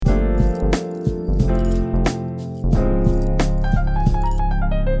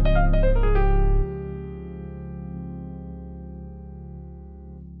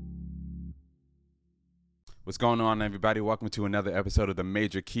going on, everybody? Welcome to another episode of the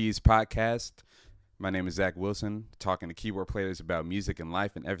Major Keys Podcast. My name is Zach Wilson, talking to keyboard players about music and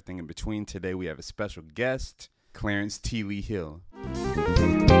life and everything in between. Today we have a special guest, Clarence T Lee Hill.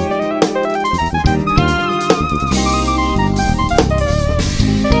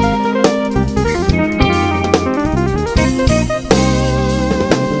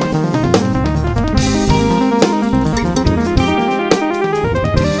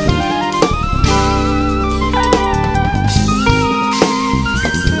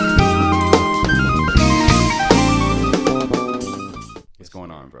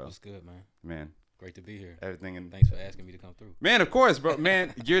 What's good, man? Man, great to be here. Everything and thanks for asking me to come through. Man, of course, bro.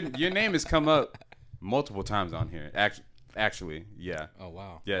 Man, your name has come up multiple times on here. Actually, yeah. Oh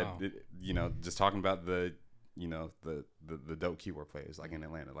wow. Yeah, wow. Just talking about the dope keyboard players like in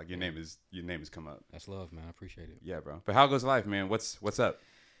Atlanta. Like your name has come up. That's love, man. I appreciate it. Yeah, bro. But how goes life, man? What's up?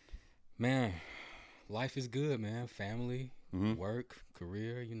 Man, life is good, man. Family, work,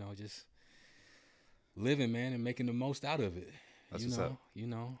 career. Just living, man, and making the most out of it. That's what's up.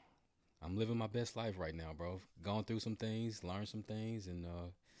 I'm living my best life right now, bro. Gone through some things, learned some things, and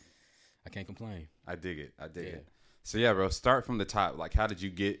I can't complain. I dig it. So yeah, bro, start from the top. Like, how did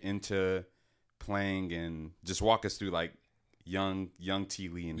you get into playing, and just walk us through like young T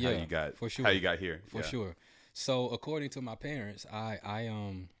Lee and how you got here. For sure. So according to my parents, I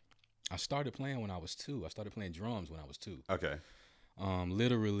started playing when I was 2. I started playing drums when I was 2. Okay.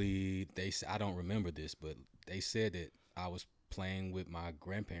 Literally, I don't remember this, but they said that I was playing with my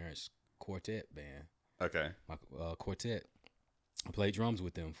grandparents' quartet band. Okay. My quartet. I played drums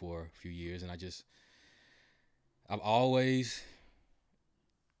with them for a few years, and I've always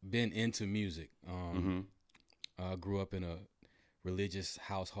been into music. I grew up in a religious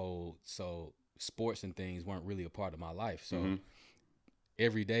household, so sports and things weren't really a part of my life. So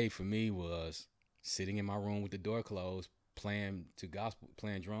every day for me was sitting in my room with the door closed, playing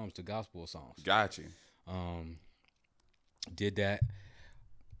drums to gospel songs. Got you. Did that,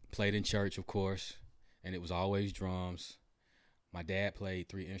 played in church, of course, and it was always drums. My dad played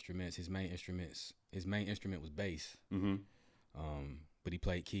 3 instruments. His main instrument was bass. But he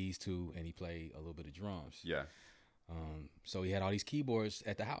played keys too, and he played a little bit of drums. Yeah. So he had all these keyboards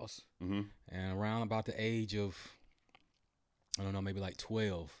at the house. And around about the age of, I don't know, maybe like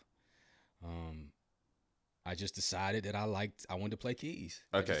 12, I just decided that I wanted to play keys.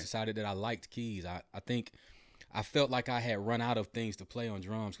 Okay. I just decided that I liked keys. I think I felt like I had run out of things to play on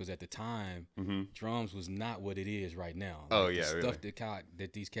drums, because at the time, drums was not what it is right now. Like the really? Stuff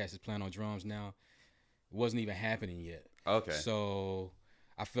that these cats is playing on drums now, it wasn't even happening yet. Okay. So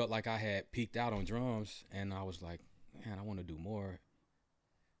I felt like I had peaked out on drums, and I was like, man, I want to do more.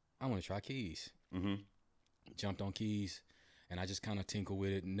 I want to try keys. Jumped on keys, and I just kind of tinkered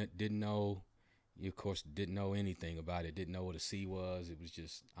with it. Didn't know anything about it. Didn't know what a C was. It was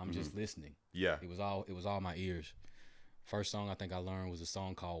just I'm just listening. Yeah. It was all my ears. First song I think I learned was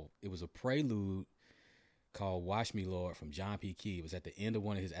a prelude called "Watch Me Lord" from John P. Key. It was at the end of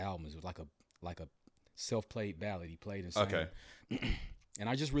one of his albums. It was like a self-played ballad he played and sang. Okay. And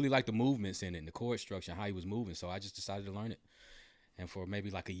I just really liked the movements in it and the chord structure and how he was moving. So I just decided to learn it. And for maybe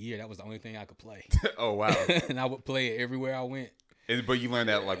like a year, that was the only thing I could play. Oh wow. And I would play it everywhere I went. But you learned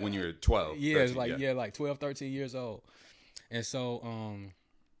that like when you were 12. Yeah, 13, it's like 12, 13 years old. And so,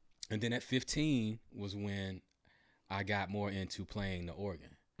 and then at 15 was when I got more into playing the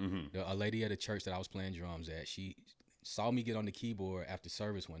organ. A lady at a church that I was playing drums at, she saw me get on the keyboard after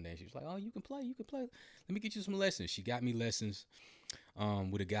service one day. And she was like, "Oh, you can play. Let me get you some lessons." She got me lessons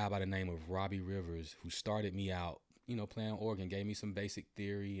with a guy by the name of Robbie Rivers, who started me out, playing organ, gave me some basic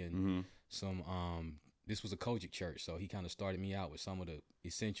theory and some this was a Kojic church, so he kind of started me out with some of the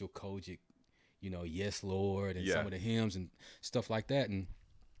essential Kojic, Yes Lord, and some of the hymns and stuff like that, and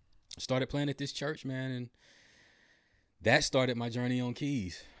started playing at this church, man, and that started my journey on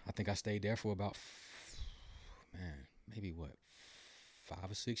keys. I think I stayed there for about, maybe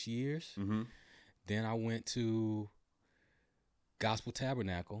 5 or 6 years. Then I went to Gospel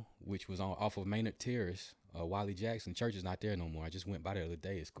Tabernacle, which was off of Maynard Terrace. Wiley Jackson church is not there no more. I just went by there the other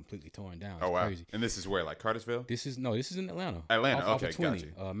day. It's completely torn down. It's crazy. And this is where, like Cartersville? This is in Atlanta. Off of 20,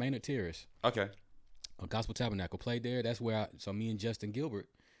 got you. Maynard Terrace. Okay. Gospel Tabernacle played there. That's where me and Justin Gilbert,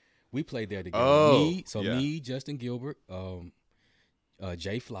 we played there together. Me, Justin Gilbert,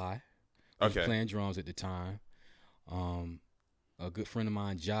 Jay Fly, was playing drums at the time. A good friend of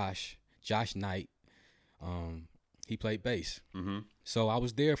mine, Josh Knight, he played bass. So I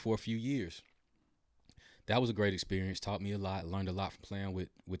was there for a few years. That was a great experience. Taught me a lot. Learned a lot from playing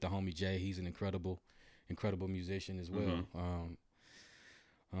with the homie Jay. He's an incredible musician as well.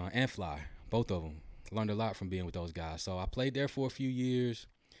 And Fly, both of them. Learned a lot from being with those guys. So I played there for a few years,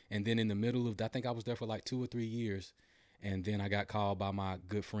 and then in the middle of, I think I was there for like 2 or 3 years, and then I got called by my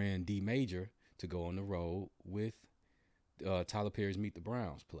good friend D Major to go on the road with Tyler Perry's Meet the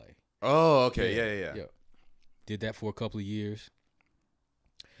Browns play. Oh, okay, yeah. Did that for a couple of years.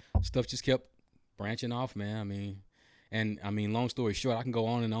 Stuff just kept branching off, man. I mean, long story short, I can go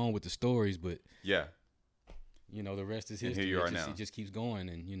on and on with the stories, but yeah, you know, the rest is history. And here you are now. It just keeps going,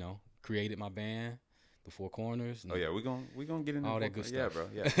 and you know, created my band before Korners. Oh yeah, we're gonna get into all that good stuff. Yeah, bro.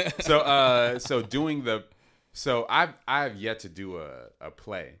 Yeah. So I've yet to do a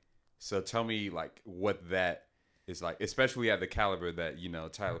play. So tell me like what that is like, especially at the caliber that, you know,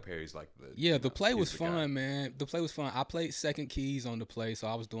 Tyler Perry's like the. Yeah, the play was fun, man. The play was fun. I played second keys on the play, so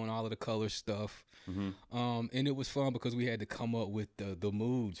I was doing all of the color stuff. Mm-hmm. And it was fun because we had to come up with the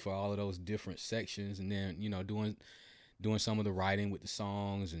moods for all of those different sections, and then, you know, doing some of the writing with the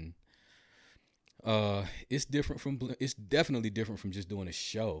songs, and it's definitely different from just doing a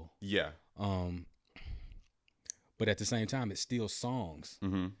show. Yeah. But at the same time, it's still songs.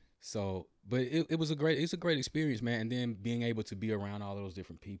 Mm-hmm. So, but it's a great experience, man. And then being able to be around all of those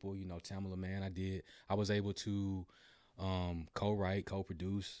different people, you know, Tamala, man, I was able to co-write,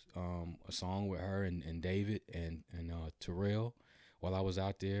 co-produce a song with her and David and Terrell while I was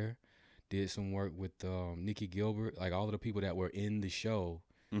out there. Did some work with Nikki Gilbert, like all of the people that were in the show,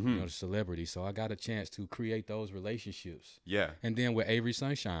 mm-hmm. you know, the celebrities. So I got a chance to create those relationships. Yeah. And then with Avery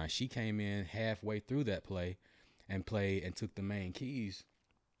Sunshine, she came in halfway through that play and played and took the main keys.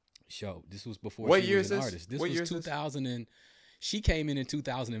 Show. This was before what she year was is an this? artist. This what was 2000 and she came in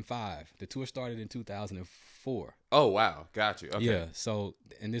 2005. The tour started in 2004. Oh wow, got you. Okay. Yeah. So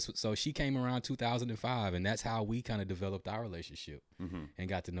she came around 2005, and that's how we kind of developed our relationship, mm-hmm. and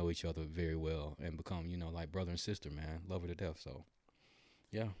got to know each other very well and become, you know, like brother and sister, man. Love her to death. So,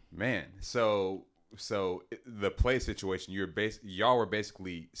 yeah. Man. So the play situation, y'all were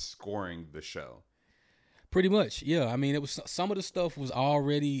basically scoring the show. Pretty much, yeah. I mean, it was some of the stuff was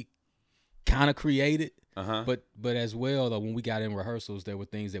already kind of created, uh-huh. but as well, though, when we got in rehearsals, there were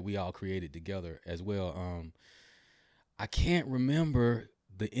things that we all created together as well. I can't remember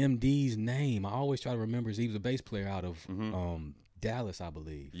the MD's name. I always try to remember. He was a bass player out of mm-hmm. Dallas, I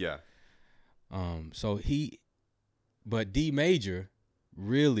believe. Yeah. But D Major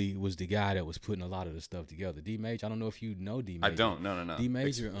really was the guy that was putting a lot of the stuff together. D Major, I don't know if you know D Major. I don't. No. D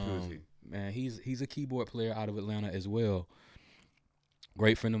Major, man, he's a keyboard player out of Atlanta as well.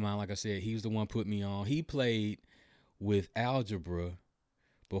 Great friend of mine, like I said. He was the one put me on. He played with Algebra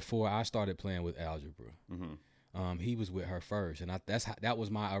before I started playing with Algebra. Mm-hmm. He was with her first, and that was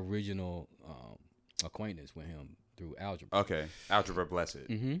my original acquaintance with him through Algebra. Okay, Algebra Blessed,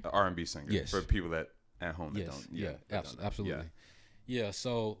 mm-hmm. the R&B singer. Yes. For people that at home that don't. Yeah, absolutely. Yeah.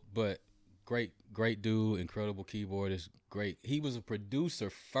 So, but great dude, incredible keyboardist. Great. He was a producer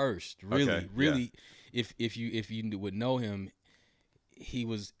first. Really. Yeah. If you would know him,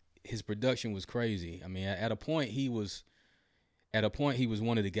 his production was crazy. I mean, at a point he was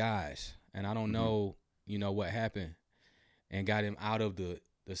one of the guys, and I don't mm-hmm. know, you know, what happened and got him out of the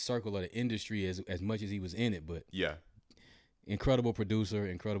circle of the industry as much as he was in it. But yeah, incredible producer,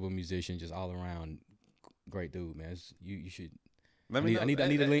 incredible musician, just all around great dude, man. You should. I need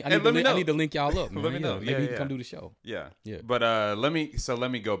to link y'all up, man. Let me know. Maybe he can come do the show. Yeah. But let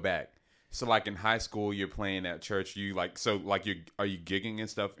me go back. So like in high school, you're playing at church. Are you gigging and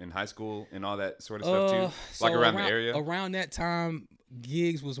stuff in high school and all that sort of stuff too? Like around the area. Around that time,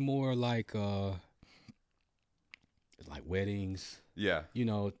 gigs was more like weddings. Yeah. You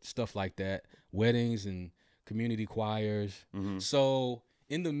know, stuff like that. Weddings and community choirs. Mm-hmm. So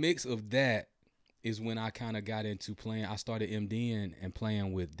in the mix of that is when I kind of got into playing. I started MDing and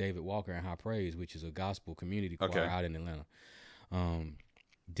playing with David Walker and High Praise, which is a gospel community choir out in Atlanta.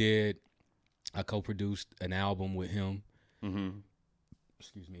 I co-produced an album with him. Mm-hmm.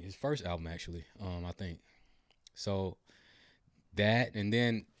 Excuse me, his first album actually. I think so. That and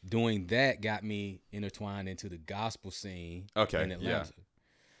then doing that got me intertwined into the gospel scene in Atlanta.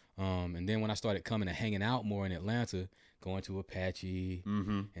 Yeah. And then when I started coming and hanging out more in Atlanta, going to Apache,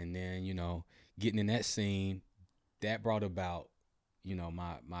 mm-hmm. and then, you know, getting in that scene, that brought about, you know,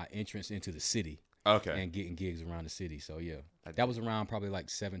 my entrance into the city. Okay. And getting gigs around the city. So, yeah. That was around probably like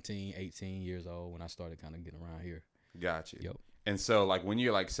 17, 18 years old when I started kind of getting around here. Gotcha. Yep. And so, like, when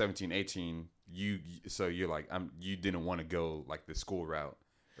you're like 17, 18, you're like, you didn't want to go like the school route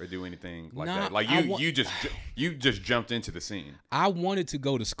or do anything like that. Like you just jumped into the scene. I wanted to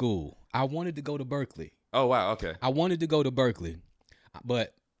go to school. I wanted to go to Berkeley. Oh wow, okay. I wanted to go to Berkeley,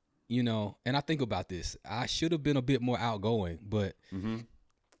 but you know, and I think about this. I should have been a bit more outgoing, but mm-hmm.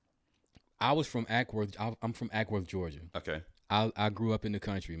 I was from Ackworth. I'm from Ackworth, Georgia. Okay. I grew up in the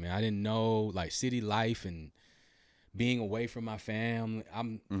country, man. I didn't know like city life and being away from my family.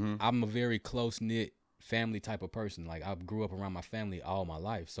 I'm a very close knit family type of person. Like I grew up around my family all my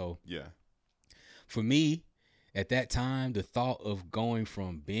life. So yeah, for me, at that time, the thought of going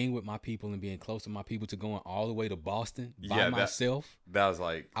from being with my people and being close to my people to going all the way to Boston by myself, that was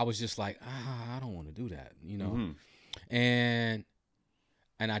like, I was just like, I don't want to do that, you know. And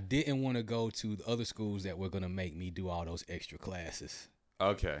I didn't want to go to the other schools that were going to make me do all those extra classes.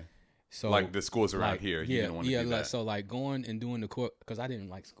 Okay. So like the schools around here, you didn't want to do that. So like going and doing the course, because I didn't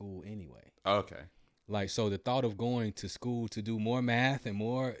like school anyway. Okay. Like, so the thought of going to school to do more math and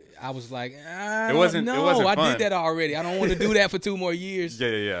more, I was like, it wasn't fun. I did that already. I don't want to do that for 2 more years.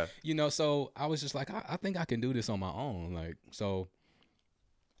 Yeah. You know, so I was just like, I think I can do this on my own. Like, so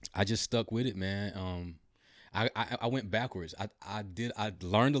I just stuck with it, man. I went backwards. I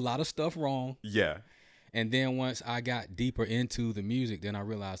learned a lot of stuff wrong. Yeah. And then once I got deeper into the music, then I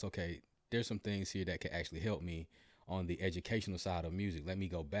realized, okay, there's some things here that can actually help me on the educational side of music. Let me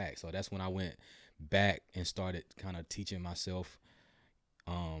go back. So that's when I went back and started kind of teaching myself,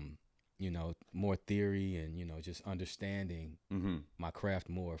 you know, more theory and, you know, just understanding my craft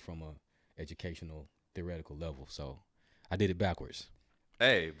more from a educational theoretical level. So I did it backwards.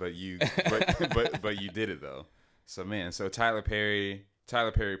 Hey, but you but you did it though. So man, so Tyler Perry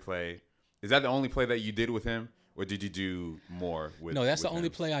play. Is that the only play that you did with him, or did you do more with? No, that's with the only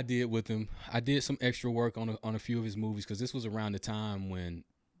him? play I did with him. I did some extra work on a few of his movies because this was around the time when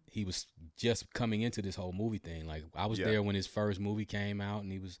he was just coming into this whole movie thing. Like I was there when his first movie came out,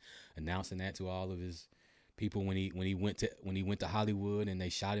 and he was announcing that to all of his people when he went to Hollywood, and they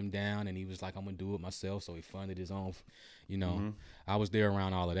shot him down, and he was like, "I'm gonna do it myself." So he funded his own, you know. I was there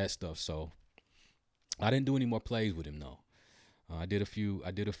around all of that stuff. So I didn't do any more plays with him though. I did his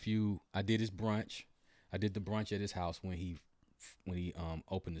brunch. I did the brunch at his house when he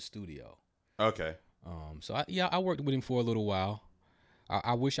opened the studio. Okay. So I worked with him for a little while.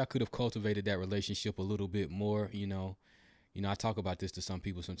 I wish I could have cultivated that relationship a little bit more. You know, I talk about this to some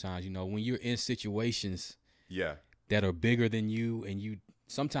people sometimes. You know, when you're in situations that are bigger than you, and you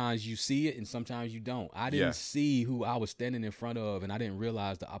sometimes you see it and sometimes you don't. I didn't see who I was standing in front of, and I didn't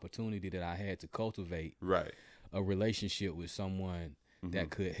realize the opportunity that I had to cultivate a relationship with someone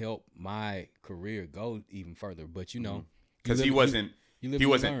that could help my career go even further. But you know, because he wasn't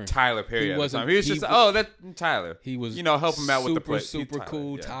Tyler Perry at the time. He was just that's Tyler. He was, you know, help him out with the play. Super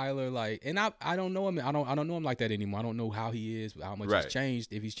cool Tyler. Like, and I don't know him. I don't know him like that anymore. I don't know how he is, how much he's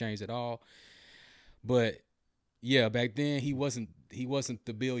changed, if he's changed at all. But yeah, back then he wasn't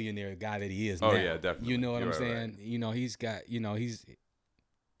the billionaire guy that he is now. Oh yeah, definitely. You know what I'm saying? Right. You know, he's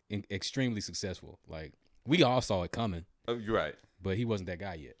extremely successful. Like, we all saw it coming. Oh, you're right. But he wasn't that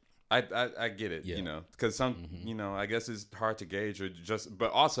guy yet. I get it, you know, because some, you know, I guess it's hard to gauge, or just,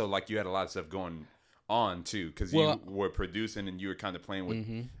 but also like you had a lot of stuff going on too, because you were producing and you were kind of playing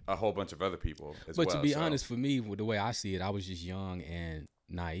with a whole bunch of other people as well. But to be honest, for me, with the way I see it, I was just young and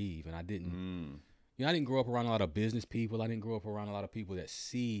naive, and I didn't, you know, I didn't grow up around a lot of business people. I didn't grow up around a lot of people that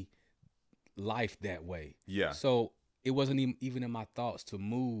see life that way. Yeah. So it wasn't even in my thoughts to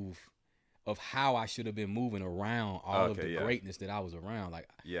move of how I should have been moving around all of the greatness that I was around. Like,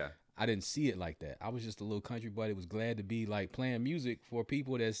 I didn't see it like that. I was just a little country boy that was glad to be like playing music for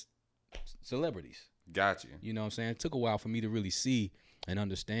people that's celebrities. Got you. You know what I'm saying? It took a while for me to really see and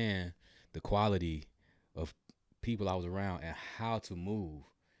understand the quality of people I was around and how to move.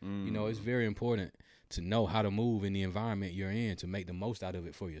 You know, it's very important to know how to move in the environment you're in to make the most out of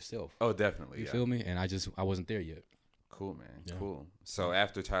it for yourself. Oh, definitely. You feel me? And I wasn't there yet. Cool, man. Yeah. Cool. So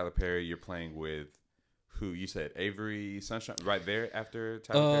after Tyler Perry, you're playing with who? You said Avery Sunshine right there after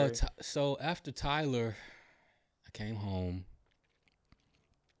Tyler Perry? So after Tyler, I came home.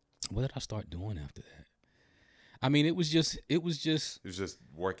 What did I start doing after that? I mean, it was just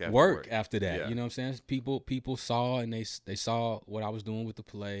work after that. Yeah. You know what I'm saying? People saw, and they saw what I was doing with the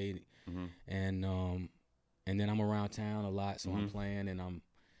play, and then I'm around town a lot, so I'm playing and I'm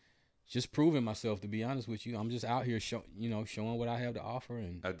just proving myself. To be honest with you, I'm just out here showing what I have to offer,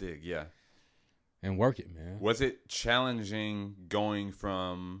 and I dig, yeah, and work it, man. Was it challenging going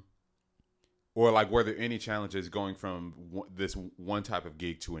from, or like were there any challenges going from this one type of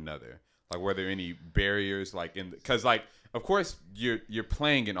gig to another? Like, were there any barriers, like because like of course you're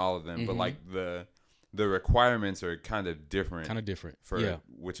playing in all of them, but like the requirements are kind of different for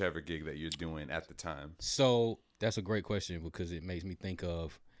whichever gig that you're doing at the time. So that's a great question, because it makes me think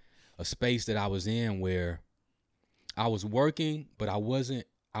of a space that I was in where I was working, but I wasn't.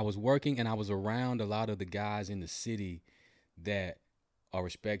 I was working and I was around a lot of the guys in the city that are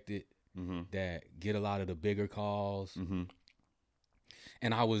respected that get a lot of the bigger calls. Mm-hmm.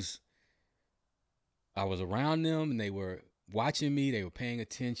 And I was around them, and they were watching me, they were paying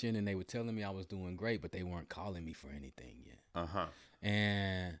attention, and they were telling me I was doing great, but they weren't calling me for anything yet.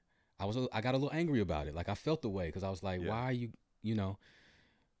 And I got a little angry about it. Like, I felt the way, because I was like, why are you know,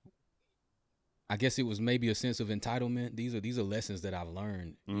 I guess it was maybe a sense of entitlement. These are lessons that I've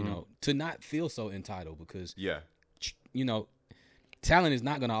learned, you know, to not feel so entitled, because, you know, talent is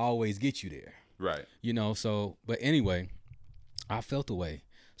not going to always get you there. Right. You know, so, but anyway, I felt the way.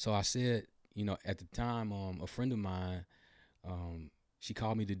 So I said, you know, at the time, a friend of mine, she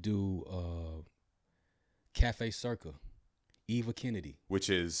called me to do Cafe Circa, Eva Kennedy. Which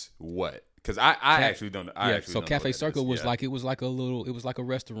is what? Because I actually don't know. So Cafe Circa was like, it was like a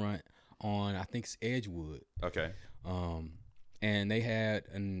restaurant on, I think it's Edgewood. Okay. And they had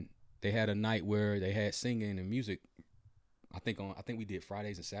a night where they had singing and music. I think we did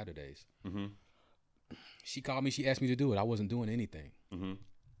Fridays and Saturdays. Mm-hmm. She called me. She asked me to do it. I wasn't doing anything. Mm-hmm.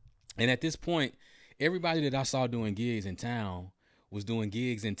 And at this point, everybody that I saw doing gigs in town was doing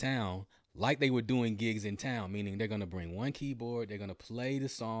gigs in town like they were doing gigs in town, meaning they're going to bring one keyboard, they're going to play the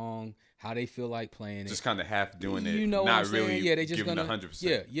song how they feel like playing it. Just kind of half doing it, you know, not what I'm really saying? They just giving gonna,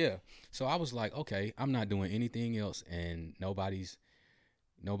 100%. Yeah. So I was like, okay, I'm not doing anything else, and nobody's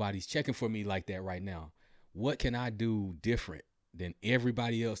checking for me like that right now. What can I do different than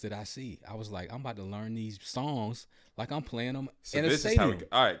everybody else that I see? I was like, I'm about to learn these songs like I'm playing them in a stadium.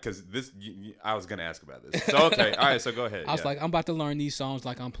 All right, because I was going to ask about this. So, okay, all right, so go ahead. I was like, I'm about to learn these songs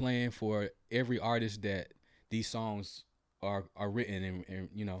like I'm playing for every artist that these songs are written and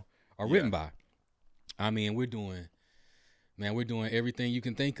you know, are written by. I mean, we're doing everything you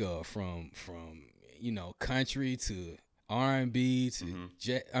can think of, from you know, country to R&B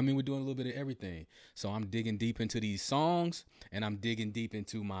to I mean, we're doing a little bit of everything. So I'm digging deep into these songs, and I'm digging deep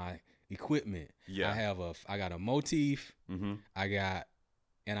into my equipment. Yeah. I got a Motif. I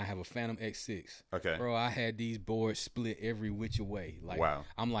have a Phantom X6. Okay. Bro, I had these boards split every which way. Like, wow.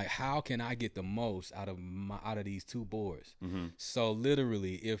 I'm like, how can I get the most out of these two boards? So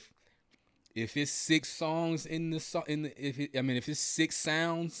literally, if it's 6 songs in the song, if it's 6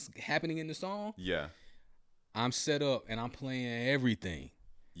 sounds happening in the song, yeah, I'm set up and I'm playing everything.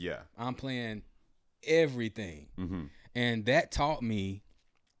 Yeah, I'm playing everything, and that taught me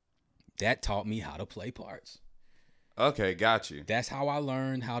how to play parts. Okay, got you. That's how I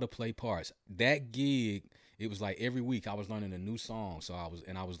learned how to play parts. That gig, it was like every week I was learning a new song. So I was,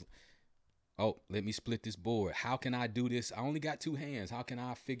 oh, let me split this board. How can I do this? I only got 2 hands. How can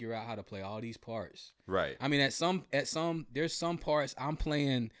I figure out how to play all these parts? Right. I mean, there's some parts I'm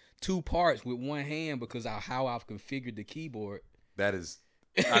playing 2 parts with 1 hand because of how I've configured the keyboard. That is,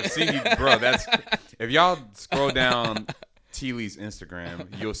 I've seen you, bro. That's, if y'all scroll down T Lee's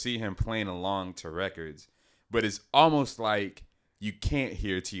Instagram, you'll see him playing along to records. But it's almost like you can't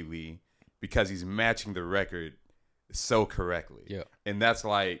hear T Lee because he's matching the record so correctly. Yeah. And that's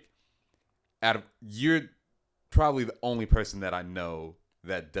like, you're probably the only person that I know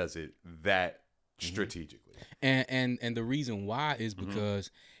that does it that strategically. And the reason why is because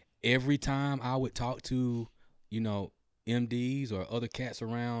every time I would talk to, you know, MDs or other cats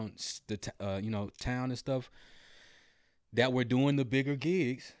around the town and stuff that were doing the bigger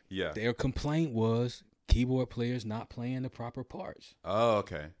gigs, their complaint was keyboard players not playing the proper parts. Oh,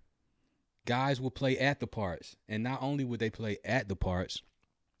 okay. Guys will play at the parts, and not only would they play at the parts,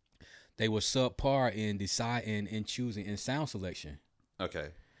 they were subpar in choosing in sound selection. Okay.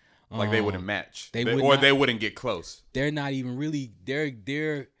 Like they wouldn't match. They wouldn't get close. They're not even really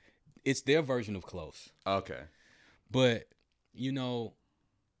it's their version of close. Okay. But you know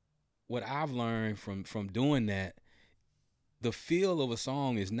what I've learned from doing that, the feel of a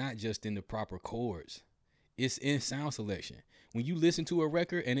song is not just in the proper chords. It's in sound selection. When you listen to a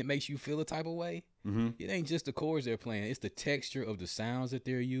record and it makes you feel a type of way, it ain't just the chords they're playing. It's the texture of the sounds that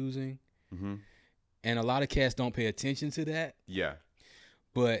they're using. And a lot of cats don't pay attention to that. Yeah.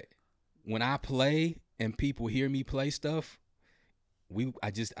 But when I play and people hear me play stuff,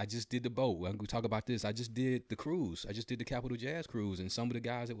 I just did the boat. We talk about this. I just did the cruise. I just did the Capitol Jazz cruise, and some of the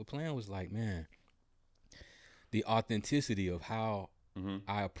guys that were playing was like, man, the authenticity of how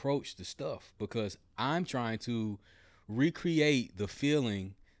I approach the stuff, because I'm trying to recreate the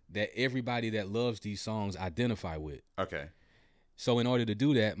feeling that everybody that loves these songs identify with. Okay. So in order to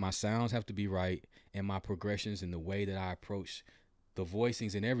do that, my sounds have to be right, and my progressions and the way that I approach the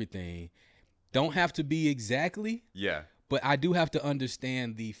voicings and everything don't have to be exactly. Yeah. But I do have to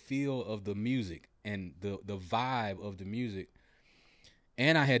understand the feel of the music and the vibe of the music.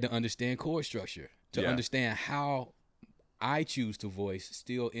 And I had to understand chord structure to understand how I choose to voice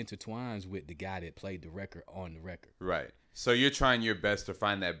still intertwines with the guy that played the record on the record. Right. So you're trying your best to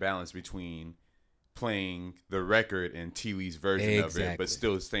find that balance between playing the record and T. Lee's version of it, but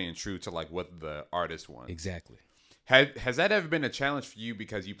still staying true to like what the artist wants. Exactly. Has that ever been a challenge for you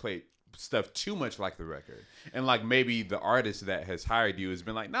because you played stuff too much like the record, and like maybe the artist that has hired you has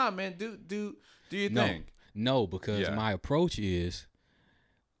been like, nah, man, do your thing? No, because my approach is,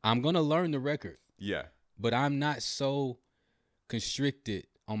 I'm gonna learn the record. Yeah. But I'm not so constricted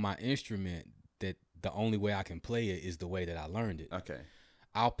on my instrument that the only way I can play it is the way that I learned it. Okay.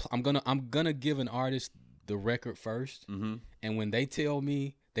 I'm gonna give an artist the record first, and when they tell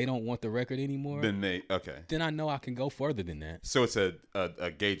me they don't want the record anymore, then I know I can go further than that. So it's a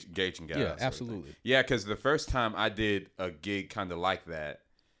gauging guy. Yeah, absolutely. Yeah, because the first time I did a gig kind of like that,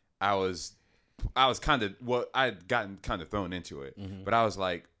 I was kind of I'd gotten kind of thrown into it, but I was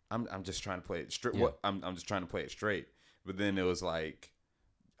like, I'm just trying to play it straight. Yeah. I'm just trying to play it straight. But then it was like,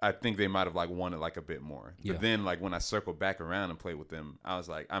 I think they might have like wanted like a bit more. Yeah. But then like when I circled back around and played with them, I was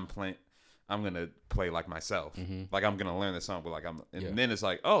like, I'm gonna play like myself. Like I'm gonna learn the song, but like then it's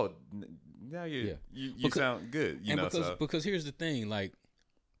like, oh, now you sound good. You know, because here's the thing, like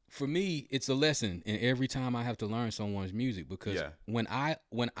for me, it's a lesson in every time I have to learn someone's music, because when I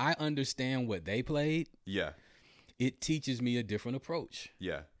understand what they played, it teaches me a different approach.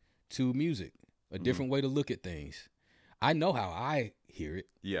 To music, a different way to look at things. I know how I hear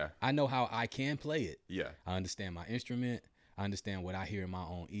it. I know how I can play it. I understand my instrument. I understand what I hear in my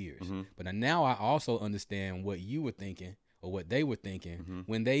own ears. But now I also understand what you were thinking or what they were thinking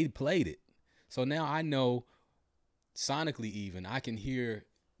when they played it. So now I know sonically even I can hear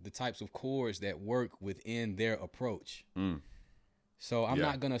the types of chords that work within their approach. So I'm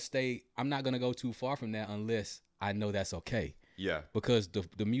not going to go too far from that unless I know that's okay. Because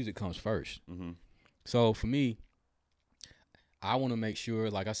the music comes first. So for me, I want to make sure,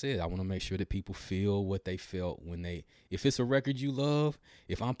 like I said, I want to make sure that people feel what they felt when if it's a record you love,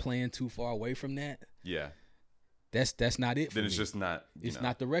 if I'm playing too far away from that, that's not it for me. Then it's just not, it's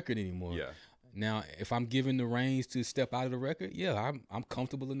not the record anymore. Now, if I'm given the reins to step out of the record, I'm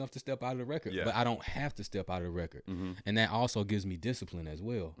comfortable enough to step out of the record, but I don't have to step out of the record. And that also gives me discipline as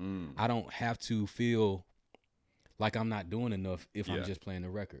well. I don't have to feel like I'm not doing enough if I'm just playing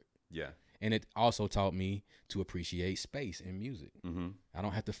the record. And it also taught me to appreciate space in music. I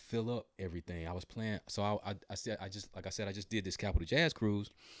don't have to fill up everything. I was playing, so I just did this Capital Jazz Cruise.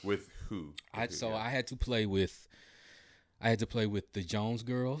 With who? I had to play with the Jones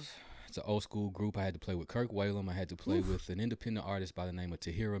Girls. It's an old school group. I had to play with Kirk Whalum. I had to play with an independent artist by the name of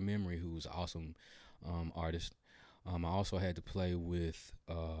Tahira Memory, who's an awesome artist. I also had to play with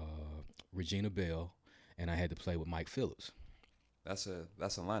Regina Bell, and I had to play with Mike Phillips. That's a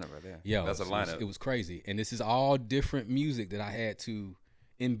lineup right there. Yeah, that's a lineup. It was crazy, and this is all different music that I had to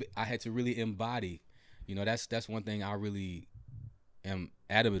really embody. You know, that's one thing I really am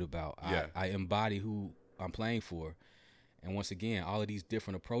adamant about. I embody who I'm playing for, and once again, all of these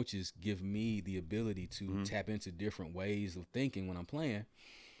different approaches give me the ability to tap into different ways of thinking when I'm playing,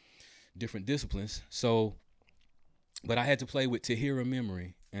 different disciplines. So, but I had to play with Tahira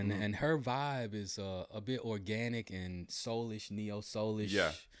Memory. And her vibe is a bit organic and soulish, neo-soulish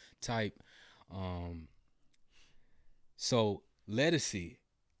type. So Lettucey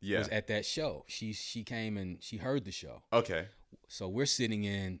was at that show. She came and she heard the show. Okay. So we're sitting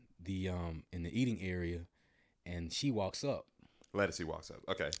in the eating area, and she walks up. Lettucey walks up.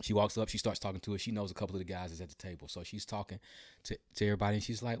 Okay. She walks up. She starts talking to us. She knows a couple of the guys that's at the table. So she's talking to everybody, and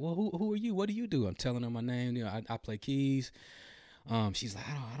she's like, "Well, who are you? What do you do?" I'm telling her my name. You know, I play keys. She's like,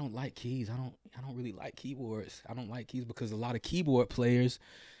 I don't like keys. I don't really like keyboards. I don't like keys because a lot of keyboard players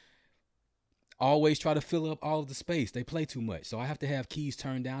always try to fill up all of the space. They play too much. So I have to have keys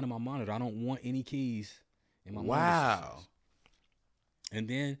turned down in my monitor. I don't want any keys in my monitor. Wow. And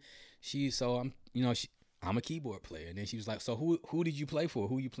then I'm a keyboard player. And then she was like, so who did you play for?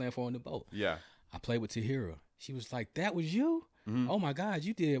 Who you playing for on the boat? Yeah. I played with Tahira. She was like, that was you? Oh my God,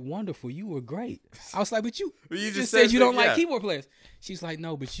 you did wonderful. You were great. I was like, but you just said you don't like keyboard players. She's like,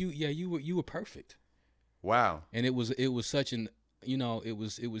 no, but you were perfect. Wow. And it was such an, it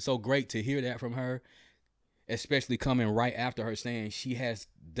was so great to hear that from her, especially coming right after her saying she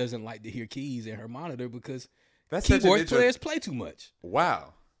doesn't like to hear keys in her monitor because keyboard players play too much.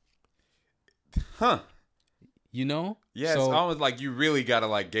 Wow. Huh. Yeah, it's almost like you really gotta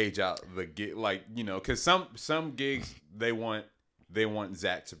like gauge out the gig, like because some gigs they want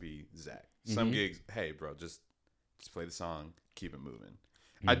Zach to be Zach. Some gigs, hey bro, just play the song, keep it moving.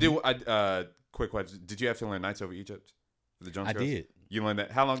 Quick question: did you have to learn Nights Over Egypt for the Jones Girls? I did. You learned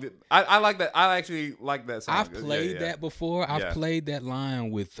that? How long did I like that? I actually like that song. I've played that before. I've played that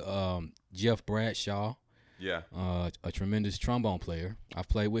line with Jeff Bradshaw. Yeah. A tremendous trombone player. I've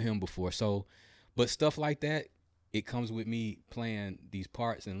played with him before. So, but stuff like that, it comes with me playing these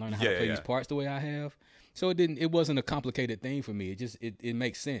parts and learning how to play these parts the way I have. So it wasn't a complicated thing for me. It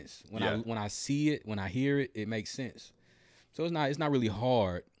makes sense. When I see it, when I hear it, it makes sense. So it's not really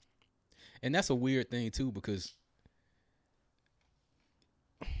hard. And that's a weird thing too, because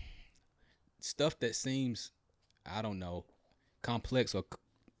stuff that seems, I don't know, complex, or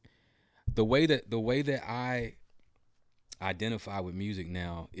the way that I identify with music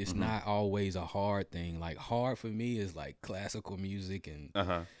now, it's not always a hard thing. Like, hard for me is like classical music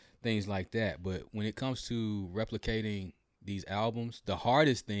and things like that. But when it comes to replicating these albums, the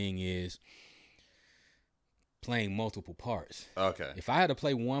hardest thing is playing multiple parts. Okay. If I had to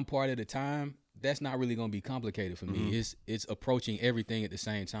play one part at a time, that's not really going to be complicated for me. It's approaching everything at the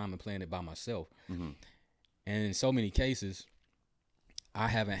same time and playing it by myself. And in so many cases, I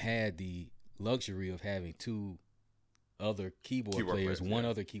haven't had the luxury of having two other keyboard players, one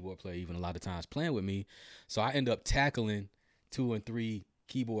other keyboard player even a lot of times playing with me. So I end up tackling 2 and 3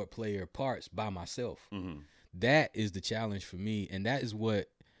 keyboard player parts by myself. That is the challenge for me. And that is what,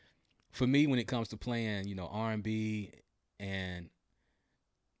 for me, when it comes to playing, R&B and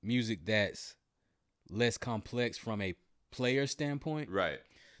music that's less complex from a player standpoint. Right.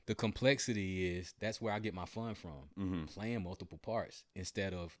 The complexity is, that's where I get my fun from, playing multiple parts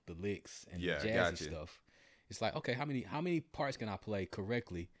instead of the licks and the jazzy stuff. It's like, okay, how many parts can I play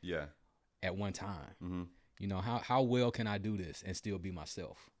correctly at one time? How well can I do this and still be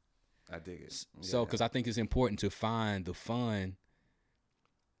myself? I dig it. So, because I think it's important to find the fun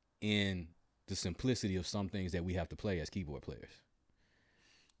in the simplicity of some things that we have to play as keyboard players.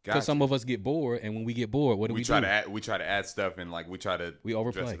 Because some of us get bored, and when we get bored, what do we do? We try to add stuff, and like we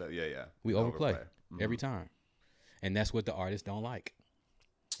overplay. We overplay every time, and that's what the artists don't like,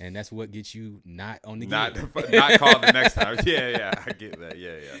 and that's what gets you not on the not gig. called the next time. I get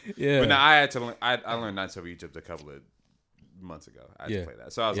that. But now I had to learn. I learned Nights Over Egypt a couple of months ago. I had to play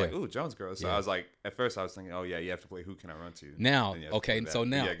that, so I was like, "Ooh, Jones Girl." So I was like, at first I was thinking, "Oh yeah, you have to play Who Can I Run To?" Now, so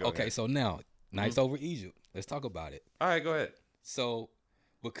now, Nights Over Egypt. Let's talk about it. All right, go ahead. So,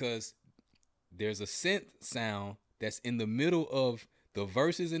 because there's a synth sound that's in the middle of the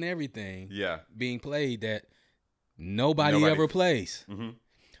verses and everything being played that nobody ever plays.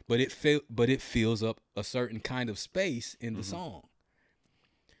 But it fills up a certain kind of space in the song.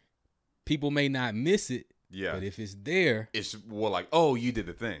 People may not miss it, but if it's there, it's more like, oh, you did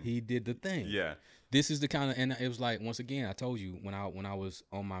the thing. He did the thing. Yeah. This is the kind of, and it was like, once again, I told you when I was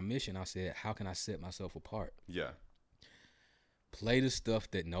on my mission, I said, how can I set myself apart? Yeah. Play the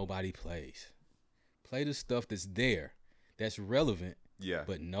stuff that nobody plays. Play the stuff that's there, that's relevant,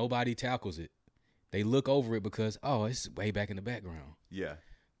 but nobody tackles it. They look over it because, oh, it's way back in the background. Yeah.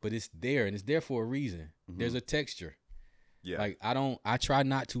 But it's there, and it's there for a reason. There's a texture. Yeah. Like, I try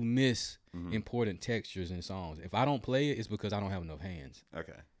not to miss important textures in songs. If I don't play it, it's because I don't have enough hands.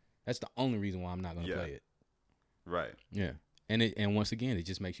 Okay. That's the only reason why I'm not going to play it. Right. Yeah. And once again, it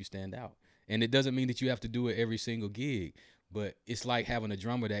just makes you stand out. And it doesn't mean that you have to do it every single gig. But it's like having a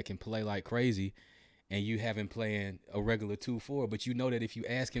drummer that can play like crazy, and you have him playing a regular 2/4, but you know that if you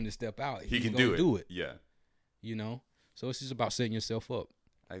ask him to step out, he can do it. Yeah. So it's just about setting yourself up.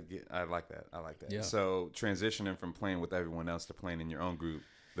 I like that. Yeah. So transitioning from playing with everyone else to playing in your own group,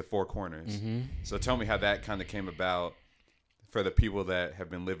 the Four Corners. So tell me how that kind of came about for the people that have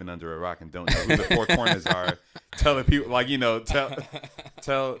been living under a rock and don't know who the Four Corners are. Tell the people,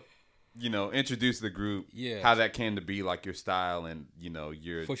 tell introduce the group, how that came to be, like your style and,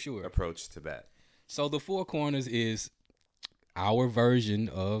 your approach to that. So the Four Corners is our version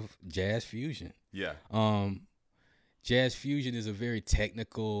of jazz fusion. Yeah. Jazz fusion is a very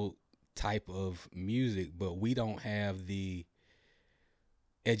technical type of music, but we don't have the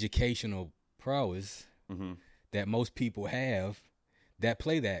educational prowess that most people have that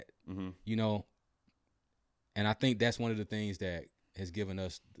play that, and I think that's one of the things that has given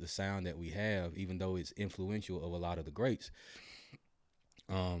us the sound that we have, even though it's influential of a lot of the greats.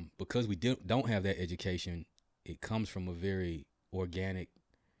 Because we don't have that education, it comes from a very organic,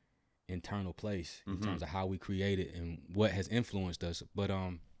 internal place in terms of how we create it and what has influenced us. But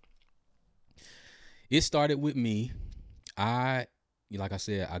it started with me. Like I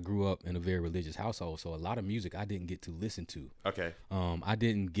said, I grew up in a very religious household, so a lot of music I didn't get to listen to. Okay. I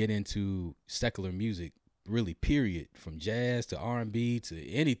didn't get into secular music, really, period, from jazz to R&B to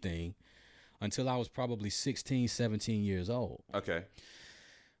anything, until I was probably 16, 17 years old. Okay.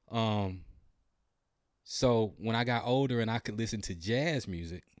 So when I got older and I could listen to jazz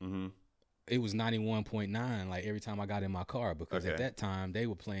music, Mm-hmm. it was 91.9 like every time I got in my car, because at that time they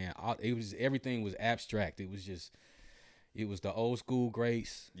were playing everything was abstract. It was the old school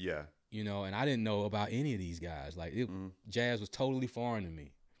greats. Yeah. You know, and I didn't know about any of these guys. Like jazz was totally foreign to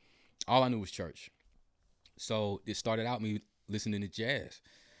me. All I knew was church. So it started out me listening to jazz.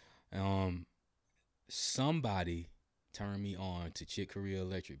 Somebody turned me on to Chick Corea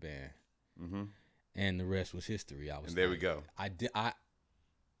Electric Band. Mm-hmm. And the rest was history. And there we go. I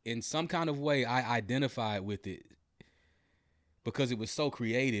in some kind of way, I identified with it because it was so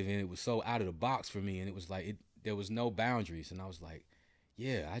creative and it was so out of the box for me. And it was like, there was no boundaries. And I was like,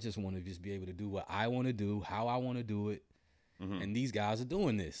 yeah, I just want to just be able to do what I want to do, how I want to do it. Mm-hmm. And these guys are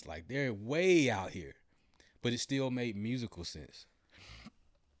doing this. Like, they're way out here. But it still made musical sense.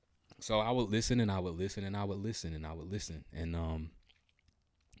 So I would listen and I would listen and I would listen and I would listen. And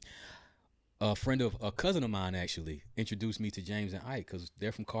a cousin of mine actually introduced me to James and Ike because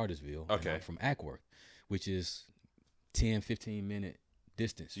they're from Cartersville. Okay. And I'm from Ackworth, which is 10, 15-minute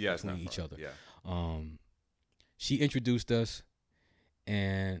distance between each other. Yeah. She introduced us,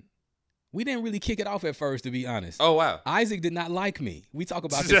 and we didn't really kick it off at first, to be honest. Oh, wow. Isaac did not like me. We talk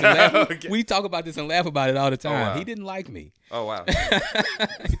about this and laugh. Okay. We talk about this and laugh about it all the time. Oh, wow. He didn't like me. Oh, wow.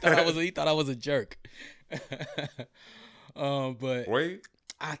 He thought I was a jerk. But wait,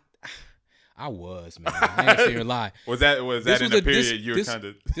 I was, man. I ain't gonna lie. Was that in a period you were kind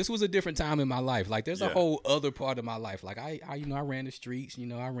of? This was a different time in my life. Like, there's a whole other part of my life. Like, I I ran the streets.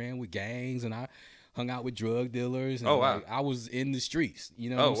 I ran with gangs and I hung out with drug dealers. And like, I was in the streets. You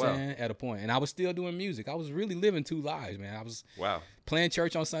know what I'm saying? At a point, and I was still doing music. I was really living two lives, man. I was playing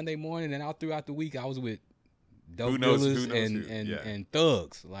church on Sunday morning, and all throughout the week, I was with dope dealers and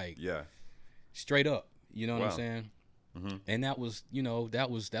thugs. Like, straight up. You know what I'm saying? Mm-hmm. And that was,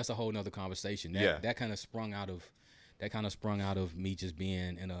 that's a whole nother conversation. That kind of sprung out of me just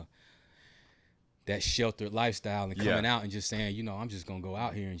being in that sheltered lifestyle and coming out and just saying, I'm just gonna go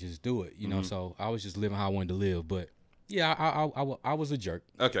out here and just do it. So I was just living how I wanted to live. But yeah, I was a jerk.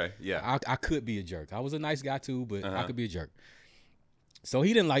 Okay, yeah. I could be a jerk. I was a nice guy too, but I could be a jerk. So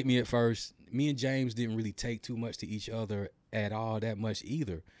he didn't like me at first. Me and James didn't really take too much to each other at all that much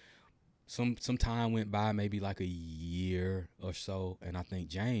either. Some time went by, maybe like a year or so, and I think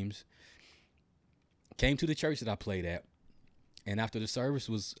James came to the church that I played at. And after the service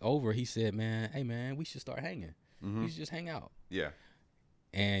was over, he said, hey, man, we should start hanging. Mm-hmm. We should just hang out. Yeah.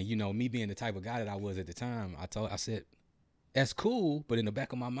 And, me being the type of guy that I was at the time, I said, that's cool. But in the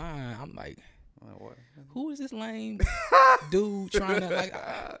back of my mind, I'm like, what? Who is this lame dude trying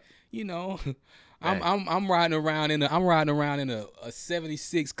to, I'm riding around in a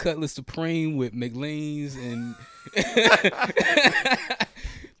 76 Cutlass Supreme with McLean's and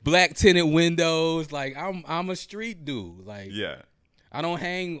black tinted windows. Like, I'm a street dude. Like,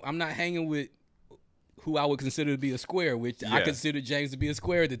 I'm not hanging with who I would consider to be a square, which I considered James to be a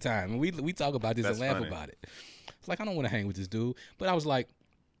square at the time. And we talk about this and laugh about it. It's like, I don't want to hang with this dude. But I was like,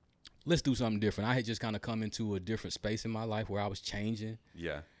 let's do something different. I had just kind of come into a different space in my life where I was changing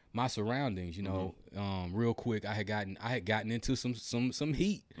my surroundings, real quick. I had gotten into some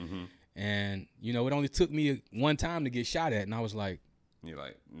heat. Mm-hmm. And, it only took me one time to get shot at. And I was like, you're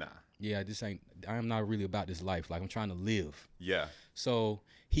like, nah. Yeah, I'm not really about this life. Like, I'm trying to live. Yeah. So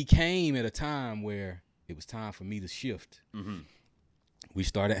he came at a time where it was time for me to shift. Mm-hmm. We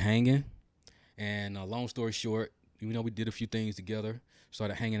started hanging. And long story short, we did a few things together,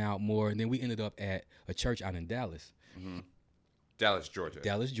 started hanging out more. And then we ended up at a church out in Dallas. Mm-hmm. Dallas,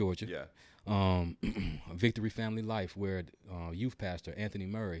 Georgia. Yeah. Victory Family Life, where youth pastor Anthony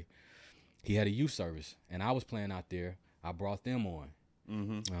Murray, he had a youth service. And I was playing out there. I brought them on.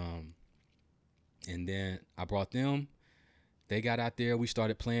 Mm-hmm. And then I brought them. They got out there. We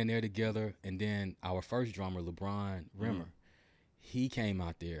started playing there together. And then our first drummer, LeBron Rimmer, he came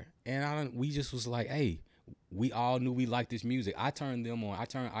out there. And we just was like, hey, we all knew we liked this music. I turned them on. I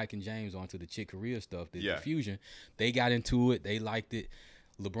turned Ike and James on to the Chick Corea stuff, the fusion. They got into it. They liked it.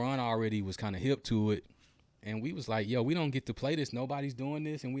 LeBron already was kind of hip to it. And we was like, yo, we don't get to play this. Nobody's doing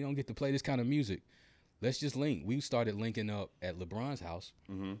this. And we don't get to play this kind of music. Let's just link. We started linking up at LeBron's house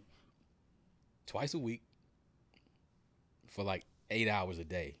twice a week for like 8 hours a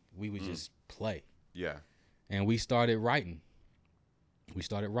day. We would just play. Yeah. And we started writing.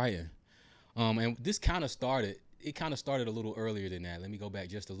 And this kind of started a little earlier than that. Let me go back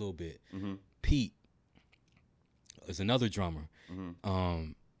just a little bit. Mm-hmm. Pete is another drummer.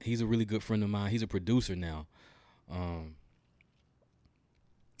 Mm-hmm. He's a really good friend of mine. He's a producer now.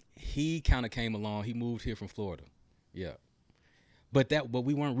 He kind of came along. He moved here from Florida. Yeah. but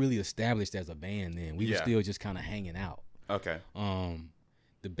we weren't really established as a band then. We were still just kind of hanging out. Okay.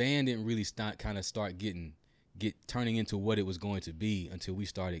 The band didn't really start turning into what it was going to be until we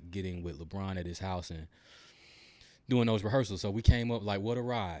started getting with LeBron at his house and doing those rehearsals. So we came up like What a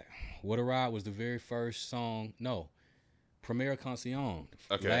Ride. What a Ride was the very first song. No, Premiere Canción,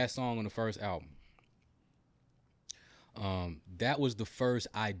 last song on the first album. That was the first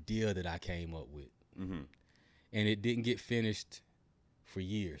idea that I came up with. Mm-hmm. And it didn't get finished for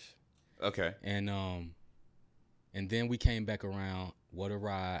years. Okay. And then we came back around What a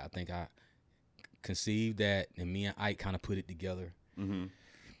Ride. I think I conceived that, and me and Ike kind of put it together. Mm-hmm.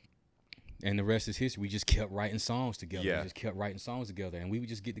 And the rest is history. We just kept writing songs together. Yeah. We just kept writing songs together, and we would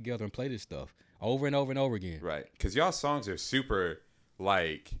just get together and play this stuff over and over and over again. Right. Because y'all songs are super,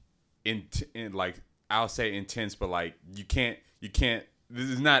 like, I'll say intense, but, like, you can't, this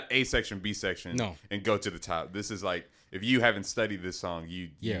is not A section, B section, and go to the top. This is, like, if you haven't studied this song, you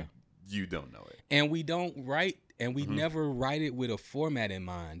don't know it. And we don't write, and we never write it with a format in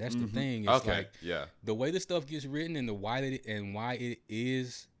mind. That's the thing. It's like, the way the stuff gets written and why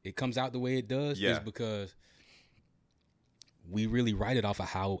it comes out the way it does is because we really write it off of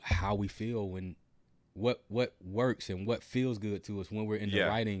how we feel when what works and what feels good to us when we're in the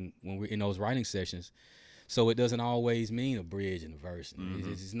writing, when we're in those writing sessions. So it doesn't always mean a bridge and a verse. Mm-hmm.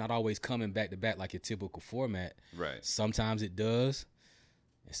 It's not always coming back to back like your typical format. Right. Sometimes it does,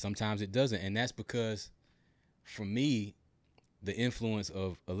 and sometimes it doesn't. And that's because, for me, the influence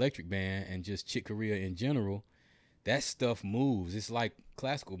of Electric Band and just Chick Corea in general, that stuff moves. It's like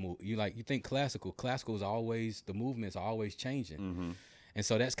classical move. You think classical. Classical is always, the movements are always changing. Mm-hmm. And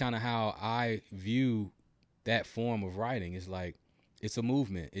so that's kind of how I view that form of writing. It's like, it's a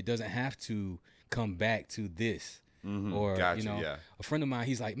movement. It doesn't have to come back to this. Mm-hmm. Or, a friend of mine,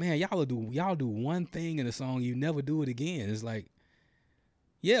 he's like, man, y'all do one thing in a song, you never do it again. It's like,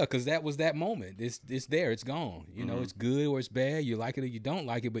 yeah, because that was that moment. It's there. It's gone. You know, it's good or it's bad. You like it or you don't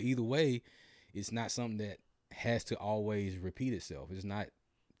like it. But either way, it's not something that has to always repeat itself. It's not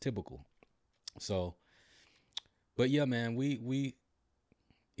typical. So, but yeah, man,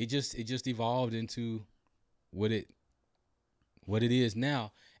 it just evolved into what it is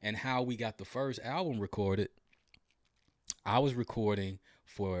now. And how we got the first album recorded, I was recording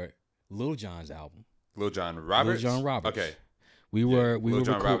for Lil Jon's album. Lil Jon Roberts? Lil Jon Roberts. Okay. We Lil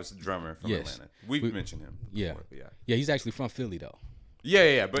Jon Roberts, the drummer from Atlanta. We've mentioned him before. Yeah, he's actually from Philly, though.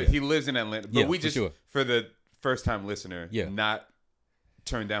 Yeah, but he lives in Atlanta. But we just, for the first-time listener, not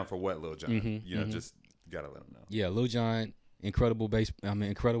turned down for what Lil Jon. Just got to let him know. Yeah, Lil Jon, incredible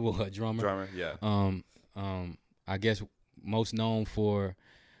incredible drummer. Drummer, yeah. I guess most known for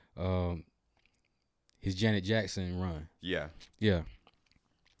his Janet Jackson run. Yeah.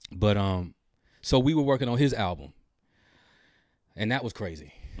 But so we were working on his album, and that was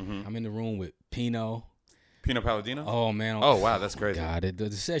crazy. Mm-hmm. I'm in the room with Pino Palladino. Oh man! Oh wow, that's crazy. God,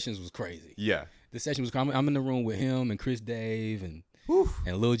 the sessions was crazy. Yeah, the session was. I'm in the room with him and Chris Dave and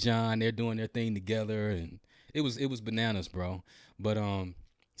Lil Jon. They're doing their thing together, and it was bananas, bro. But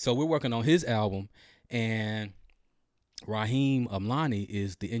so we're working on his album, and Raheem Amlani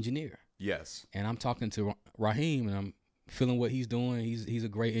is the engineer. Yes. And I'm talking to Raheem, and I'm feeling what he's doing. He's a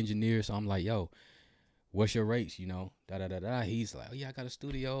great engineer, so I'm like, yo, what's your rates? He's like, oh yeah, I got a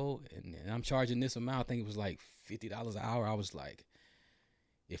studio, and I'm charging this amount. I think it was like $50 an hour. I was like,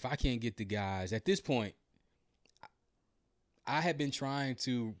 if I can't get the guys at this point, I had been trying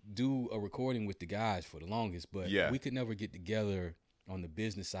to do a recording with the guys for the longest, but we could never get together on the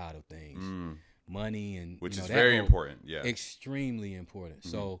business side of things. Money and which is very important. Yeah, extremely important. Mm-hmm.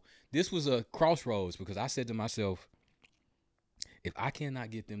 So this was a crossroads, because I said to myself, if I cannot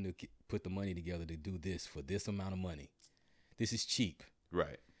get them to put the money together to do this for this amount of money, this is cheap.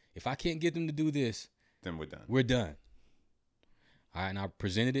 Right. If I can't get them to do this, then we're done. We're done. All right, and I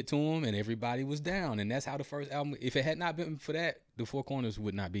presented it to them, and everybody was down. And that's how the first album, if it had not been for that, the Four Korners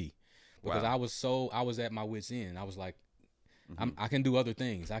would not be. Because I was at my wit's end. I was like, I can do other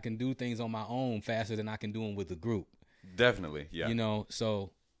things. I can do things on my own faster than I can do them with a group. Definitely, yeah.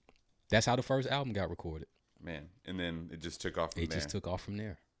 So that's how the first album got recorded. Man, and then it just took off from there. It just took off from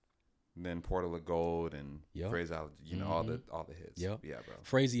there. And then Portal of Gold and Phraseology, all the hits. Yep. Yeah, bro.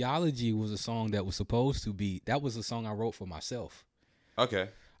 Phraseology was a song that was supposed to be, that was a song I wrote for myself. Okay.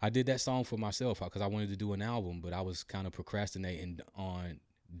 I did that song for myself because I wanted to do an album, but I was kind of procrastinating on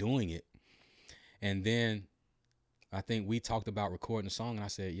doing it. And then I think we talked about recording a song, and I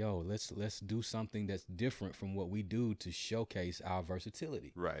said, yo, let's do something that's different from what we do to showcase our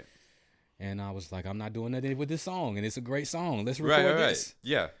versatility. Right. And I was like, I'm not doing nothing with this song, and it's a great song. Let's record this.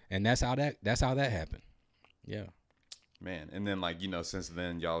 Yeah. And that's how that happened. Yeah. Man, and then like, since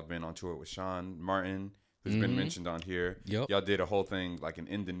then y'all have been on tour with Sean Martin, who's been mentioned on here. Yep. Y'all did a whole thing like in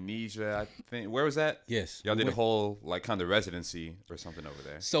Indonesia, I think. Where was that? Yes. Y'all did a whole like kind of residency or something over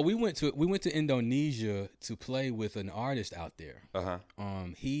there. So we went to Indonesia to play with an artist out there.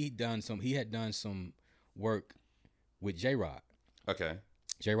 He had done some work with J-Rod. Okay.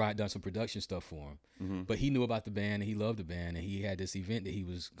 J-Rod done some production stuff for him. But he knew about the band and he loved the band, and he had this event that he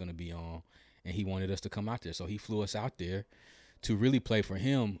was gonna be on, and he wanted us to come out there. So he flew us out there to really play for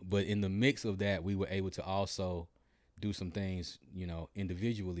him. But in the mix of that, we were able to also do some things,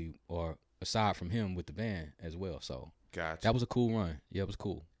 individually or aside from him with the band as well. So gotcha. That was a cool run. Yeah, it was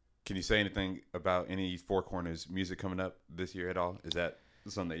cool. Can you say anything about any Four Corners music coming up this year at all? Is that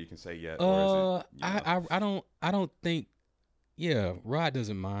something that you can say yet? Or is it, I don't think. Yeah, Rod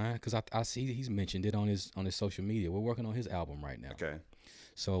doesn't mind because I see he's mentioned it on his social media. We're working on his album right now. Okay.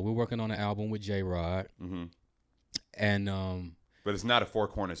 So we're working on an album with J-Rod. And but it's not a Four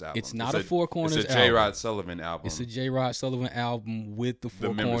Corners album. It's not a Four Corners album. It's a J-Rod Sullivan album. It's a J-Rod Sullivan album with the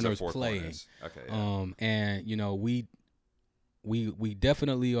Four Corners playing. Corners. Okay. Yeah. And we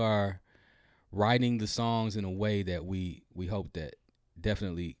definitely are writing the songs in a way that we hope that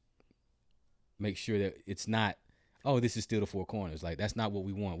definitely make sure that it's not, oh, this is still the Four Corners. Like, that's not what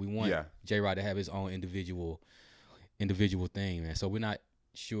we want. We want J-Rod to have his own individual thing, man. So we're not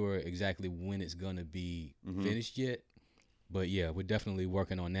sure exactly when it's gonna be finished yet, but yeah, we're definitely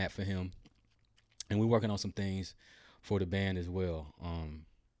working on that for him, and we're working on some things for the band as well.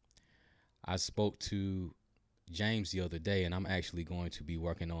 I spoke to James the other day, and I'm actually going to be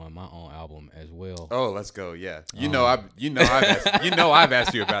working on my own album as well. Oh, let's go! Yeah, I've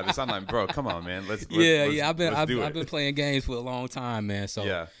asked you about this. I'm like, bro, come on, man. Let's I've been playing games for a long time, man. So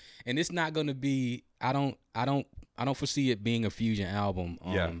yeah, and it's not gonna be. I don't foresee it being a fusion album.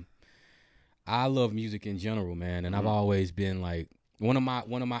 I love music in general, man, and I've always been like one of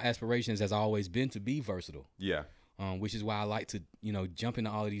my aspirations has always been to be versatile. Yeah. Which is why I like to, jump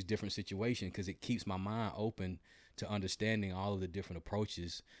into all of these different situations, because it keeps my mind open to understanding all of the different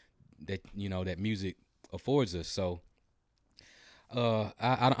approaches that, that music affords us. So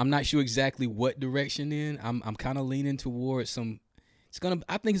I'm not sure exactly what direction in. I'm kind of leaning towards I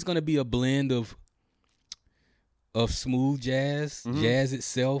think it's gonna be a blend of smooth jazz, jazz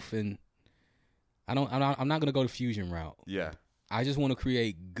itself, and I'm not gonna go the fusion route. Yeah. I just want to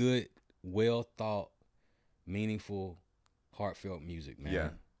create good, well thought, meaningful, heartfelt music, man. Yeah.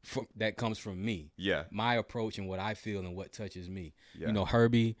 That comes from me. Yeah. My approach and what I feel and what touches me. Yeah.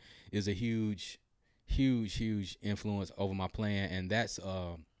 Herbie is a huge influence over my playing, and that's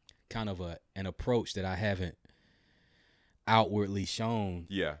kind of an approach that I haven't outwardly shown.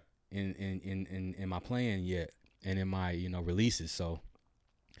 Yeah. In my playing yet, and in my releases. So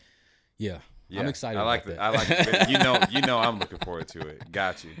yeah. I'm excited. I like that. I like it. I'm looking forward to it.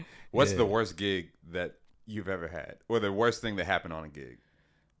 Got you. What's the worst gig that you've ever had, or the worst thing that happened on a gig?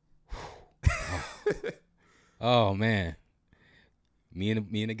 Oh man, me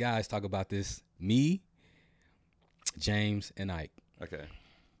and the guys talk about this. Me, James, and Ike. Okay.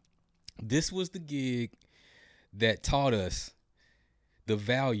 This was the gig that taught us the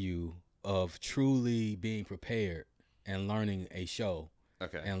value of truly being prepared and learning a show.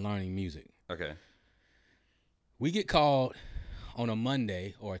 Okay. And learning music. Okay. We get called on a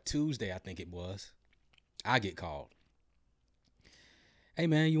Monday or a Tuesday, I think it was. I get called. Hey,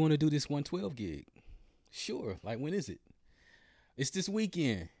 man, you want to do this 112 gig? Sure. Like, when is it? It's this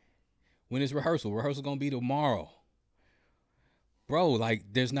weekend. When is rehearsal? Rehearsal going to be tomorrow. Bro, like,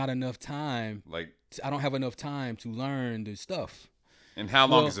 there's not enough time. Like, I don't have enough time to learn the stuff. And how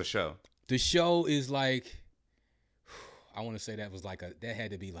long is the show? The show is like, I want to say that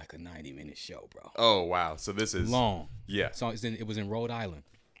had to be like a 90-minute show, bro. Oh, wow. So this is long. Yeah. So it was in Rhode Island.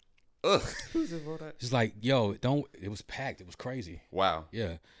 Ugh. Who's in Rhode Island? It's like, it was packed. It was crazy. Wow.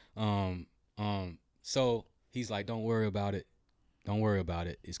 Yeah. So he's like, don't worry about it. Don't worry about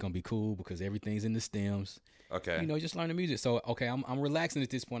it. It's going to be cool because everything's in the stems. Okay. Just learn the music. So, okay, I'm relaxing at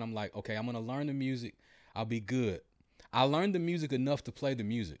this point. I'm like, okay, I'm going to learn the music. I'll be good. I learned the music enough to play the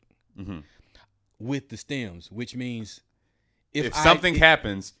music with the stems, which means if something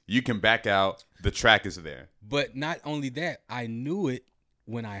happens, you can back out. The track is there. But not only that, I knew it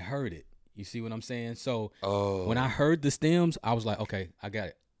when I heard it. You see what I'm saying? So when I heard the stems, I was like, okay, I got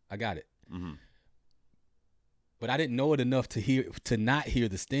it. Mm-hmm. But I didn't know it enough to not hear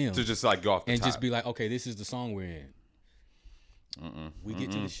the stems. To just like go off the top. Just be like, okay, this is the song we're in. We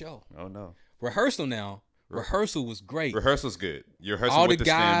get to the show. Oh, no. Rehearsal now. Rehearsal was great. Rehearsal's good. Your rehearsal with the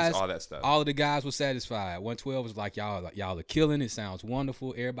stems, all that stuff. All of the guys were satisfied. 112 was like, y'all are killing it. Sounds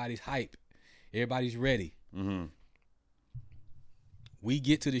wonderful. Everybody's hype. Everybody's ready. Mm-hmm. we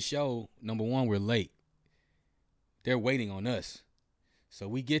get to the show. Number one, we're late. They're waiting on us. So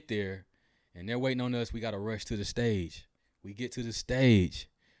we get there, and they're waiting on us. We got to rush to the stage. We get to the stage.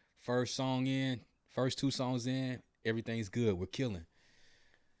 First song in, first 2 songs in, everything's good. We're killing.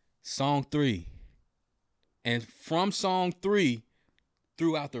 Song 3. And from song 3,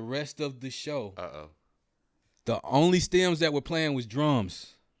 throughout the rest of the show, the only stems that were playing was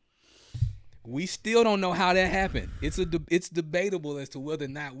drums. We still don't know how that happened. It's debatable as to whether or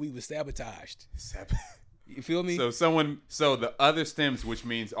not we were sabotaged. You feel me? So the other stems, which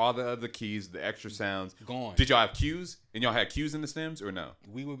means all the other keys, the extra sounds, gone. Did y'all have cues? And y'all had cues in the stems or no?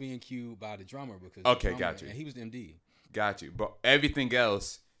 We were being cued by the drummer because got you. And he was the MD. Got you. But everything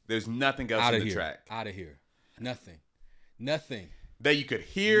else, there's nothing else in the track. Out of here. Nothing. That you could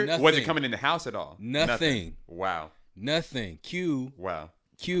hear? Nothing. Was it coming in the house at all? Nothing. Wow. Nothing. Q. Wow.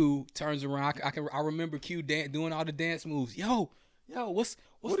 Q turns around. I remember Q doing all the dance moves. Yo, what's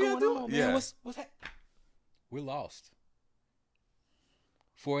going on, man? Yeah. What's that? We're lost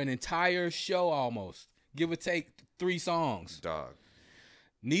for an entire show, almost give or take 3 songs. Dog.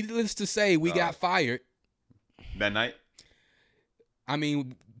 Needless to say, we got fired that night. I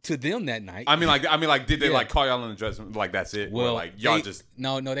mean, to them that night. I mean, did they like call y'all in the dressing room? Like that's it? Well, or like y'all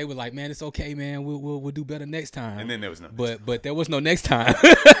no. They were like, man, it's okay, man. We'll do better next time. And then there was no. But there was no next time.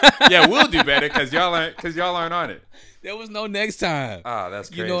 Yeah, we'll do better because y'all aren't on it. There was no next time. That's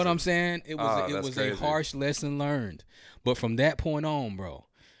crazy. You know what I'm saying? It was crazy. A harsh lesson learned. But from that point on, bro,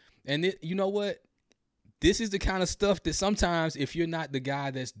 and you know what? This is the kind of stuff that sometimes if you're not the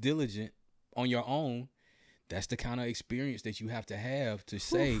guy that's diligent on your own, that's the kind of experience that you have to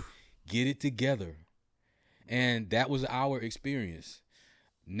say, get it together. And that was our experience.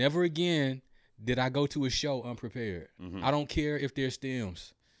 Never again did I go to a show unprepared. Mm-hmm. I don't care if there's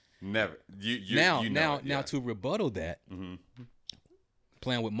stems. Never. Now to rebuttal that,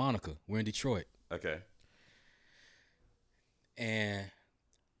 playing with Monica. We're in Detroit. Okay. And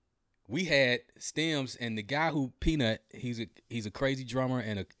we had stems, and the guy who Peanut, he's a crazy drummer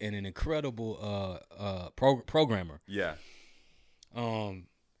and an incredible programmer. Yeah.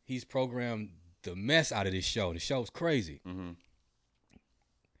 He's programmed the mess out of this show. The show's crazy. Mm-hmm.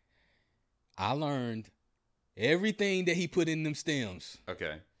 I learned everything that he put in them stems.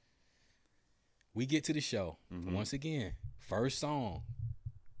 Okay. We get to the show. Mm-hmm. Once again, first song.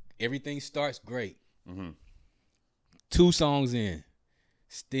 Everything starts great. Mm-hmm. 2 songs in,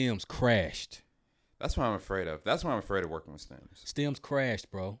 stems crashed. That's what I'm afraid of. That's why I'm afraid of working with stems. Stems crashed,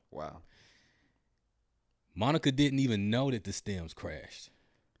 bro. Wow. Monica didn't even know that the stems crashed.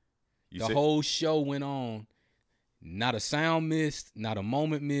 The whole show went on. Not a sound missed, not a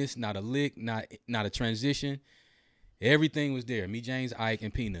moment missed, not a lick, not a transition. Everything was there. Me, James, Ike,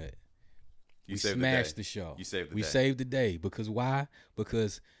 and Peanut. We smashed the show. You saved the day. We saved the day. Because why?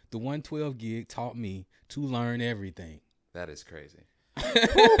 Because the 112 gig taught me to learn everything. That is crazy.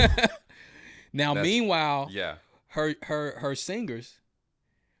 Now, meanwhile, yeah, her singers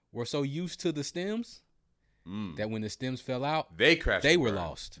were so used to the stems that when the stems fell out, they crashed. They were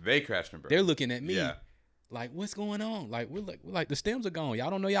lost. They crashed and burned. They're looking at me like, what's going on? Like we're like the stems are gone. Y'all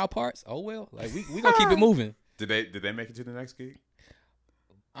don't know y'all parts. Oh well, like we gonna keep it moving. Did they make it to the next gig?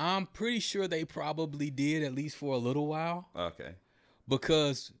 I'm pretty sure they probably did, at least for a little while. Okay.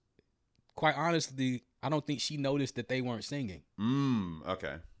 Because, quite honestly, I don't think she noticed that they weren't singing.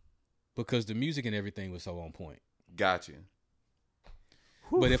 Okay. Because the music and everything was so on point. Got you.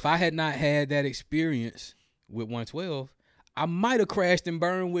 But if I had not had that experience with 112, I might have crashed and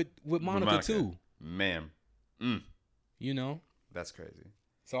burned with Monica too. Man. You know? That's crazy.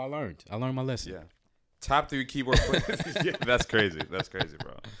 So I learned my lesson. Yeah. Top 3 keyboard players. Yeah, that's crazy. That's crazy,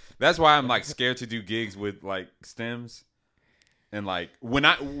 bro. That's why I'm like scared to do gigs with like stems. And like when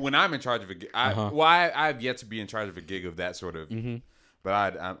I'm in charge of a gig, I've yet to be in charge of a gig of that sort of. Mm-hmm.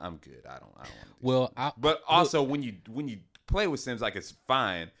 But I'm good. I don't want to. But also when you play with stems, like it's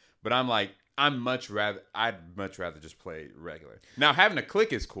fine. But I'm like I'd much rather just play regular. Now having a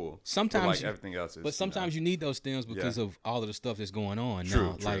click is cool. Sometimes like everything else is. But sometimes you need those stems because of all of the stuff that's going on.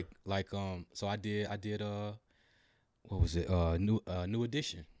 True, now. True. Like so I did what was it? New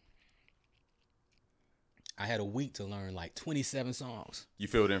Edition. I had a week to learn like 27 songs. You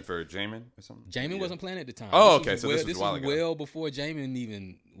filled in for Jamin or something? Jamin wasn't playing at the time. Oh, okay. So this was a while ago. Well before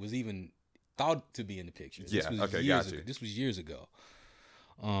Jamin was even thought to be in the picture. Yeah. Okay. Got you. This was years ago.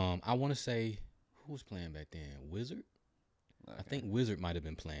 I want to say who was playing back then? Wizard. Okay. I think Wizard might have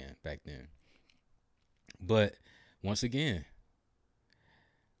been playing back then. But once again,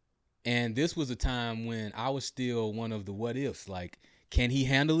 and this was a time when I was still one of the what ifs. Like, can he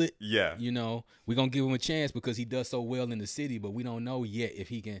handle it? Yeah. You know, we're going to give him a chance because he does so well in the city, but we don't know yet if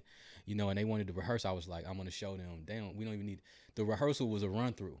he can, you know, and they wanted to rehearse. I was like, I'm going to show them. We don't even need, the rehearsal was a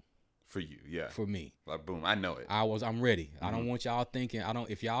run through. For you, yeah. For me. Like, boom, I know it. I'm ready. I don't want y'all thinking,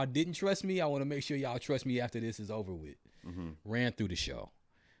 if y'all didn't trust me, I want to make sure y'all trust me after this is over with. Ran through the show.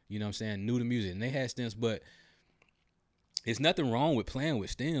 You know what I'm saying? Knew the music. And they had stems, but it's nothing wrong with playing with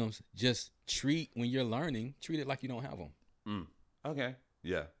stems. Just when you're learning, treat it like you don't have them. Okay.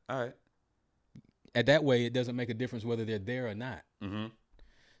 Yeah. All right. At that way, it doesn't make a difference whether they're there or not.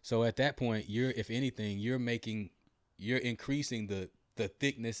 So at that point, if anything, you're increasing the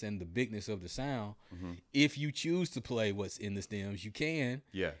thickness and the bigness of the sound. If you choose to play what's in the stems, you can.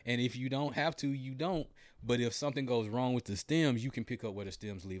 Yeah. And if you don't have to, you don't. But if something goes wrong with the stems, you can pick up where the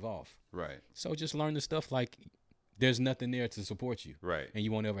stems leave off. Right. So just learn the stuff like there's nothing there to support you. Right. And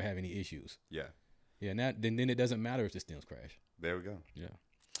you won't ever have any issues. Yeah. Yeah. Then it doesn't matter if the stems crash. There we go.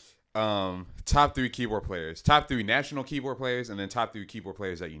 Yeah. Top 3 keyboard players. Top 3 national keyboard players, and then top 3 keyboard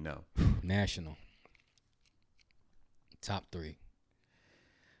players that you know. National. Top 3.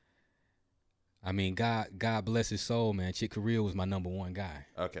 I mean, God bless his soul, man. Chick Corea was my number one guy.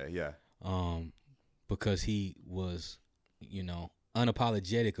 Okay, yeah. Because he was,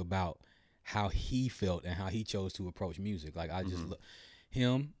 unapologetic about how he felt and how he chose to approach music. Like I just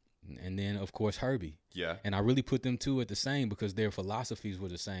him, and then of course Herbie. Yeah. And I really put them two at the same because their philosophies were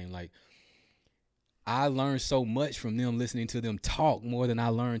the same. Like I learned so much from them listening to them talk more than I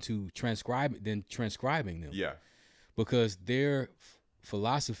learned to transcribing them. Yeah. Because their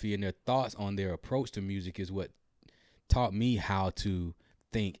philosophy and their thoughts on their approach to music is what taught me how to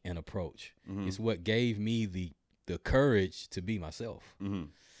think and approach. It's what gave me the courage to be myself.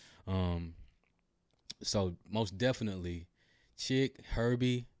 So most definitely Chick,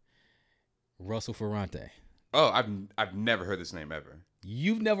 Herbie, Russell Ferrante. Oh, I've never heard this name ever.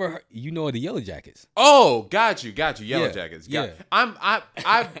 You've never heard, the Yellow Jackets. Oh, got you. Yellow Jackets. Yeah.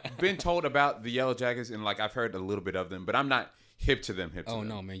 I've been told about the Yellow Jackets and like I've heard a little bit of them, but I'm not hip to them. Oh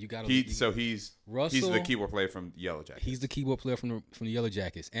no, man, you got to. He's the keyboard player from Yellow Jackets. He's the keyboard player from the Yellow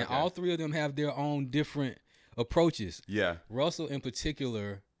Jackets, and all three of them have their own different approaches. Yeah. Russell in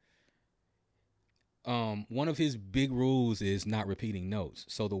particular, one of his big rules is not repeating notes.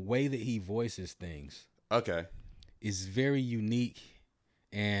 So the way that he voices things, is very unique,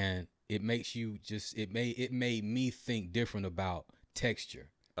 and it makes you it made me think different about texture.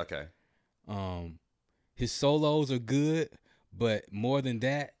 Okay. His solos are good. But more than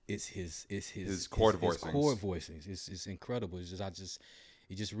that, it's his chord voicings. His chord voicings. It's incredible. It's just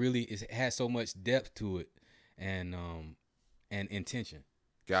it has so much depth to it, and intention.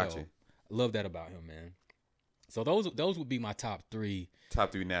 Gotcha. So, I love that about him, man. So those would be my top 3.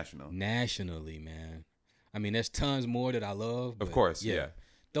 Top 3 national. Nationally, man. I mean, there's tons more that I love. Of course, yeah.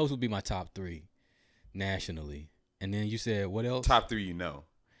 Those would be my top 3 nationally. And then you said what else? Top 3 you know.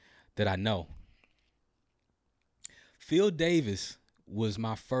 That I know. Phil Davis was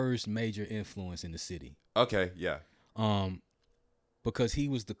my first major influence in the city. Okay, yeah. Because he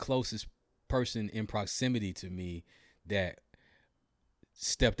was the closest person in proximity to me that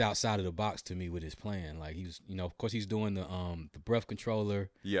stepped outside of the box to me with his playing. Like he was, of course he's doing the breath controller.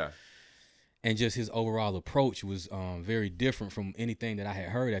 Yeah. And just his overall approach was very different from anything that I had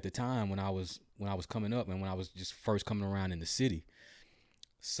heard at the time when I was coming up and when I was just first coming around in the city.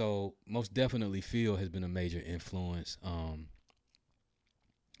 So most definitely Phil has been a major influence.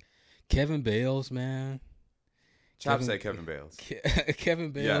 Kevin Bales, man. Say Kevin Bales.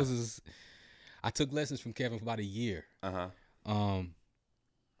 Kevin Bales is. I took lessons from Kevin for about a year.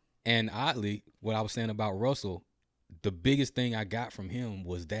 And oddly, what I was saying about Russell, the biggest thing I got from him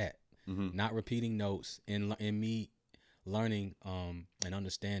was that not repeating notes and me learning and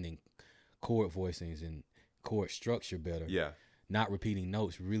understanding chord voicings and chord structure better. Yeah. Not repeating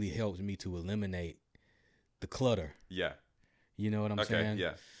notes really helps me to eliminate the clutter. Yeah. You know what I'm saying?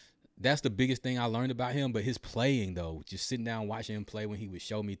 Yeah. That's the biggest thing I learned about him. But his playing, though, just sitting down watching him play when he would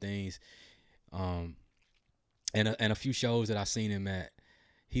show me things, and a few shows that I've seen him at,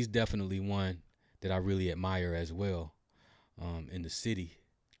 he's definitely one that I really admire as well, in the city.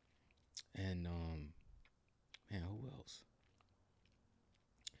 And man, who else?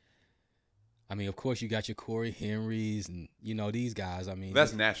 I mean, of course, you got your Corey Henrys and, these guys. I mean,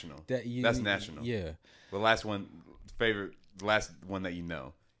 that's national. That's national. Yeah. The last one that you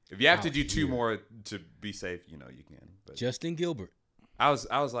know. If you have to do 2 more to be safe, you can. But Justin Gilbert. I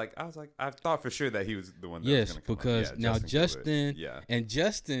thought for sure that he was the one that was going to come because up. now Justin, Gilbert. And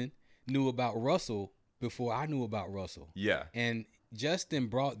Justin knew about Russell before I knew about Russell. Yeah. And Justin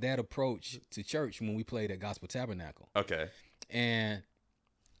brought that approach to church when we played at Gospel Tabernacle. Okay. And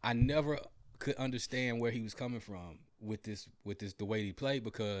I never could understand where he was coming from with this the way he played,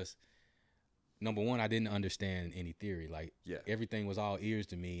 because number one, I didn't understand any theory. Like everything was all ears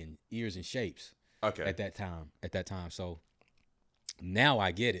to me, and ears and shapes. Okay. At that time. So now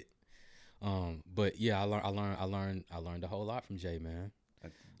I get it. But yeah, I learned a whole lot from Jay, man.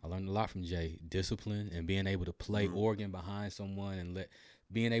 I learned a lot from Jay. Discipline and being able to play organ behind someone, and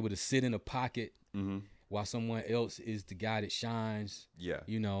being able to sit in a pocket while someone else is the guy that shines. Yeah.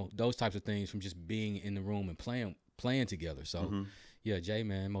 You know, those types of things from just being in the room and playing together. So yeah, Jay,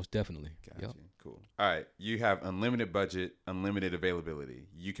 man, most definitely. Gotcha. Yep. Cool. All right. You have unlimited budget, unlimited availability.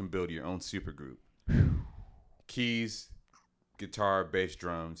 You can build your own super group. Keys, guitar, bass,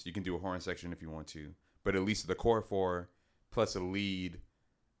 drums. You can do a horn section if you want to, but at least the core four plus a lead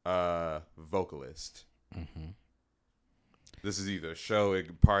vocalist. This is either a show, a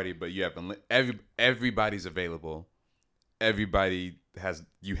party, but you have everybody's available. You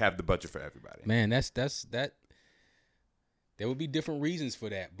have the budget for everybody. Man, that. There would be different reasons for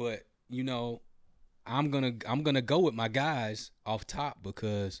that, but you know, I'm gonna go with my guys off top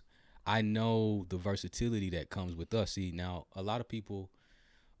because I know the versatility that comes with us. See, now a lot of people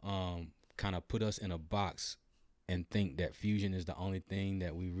kind of put us in a box and think that fusion is the only thing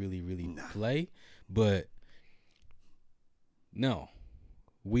that we really play, but no,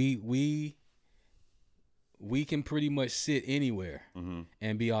 we can pretty much sit anywhere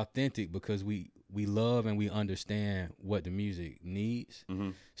and be authentic because we love and we understand what the music needs.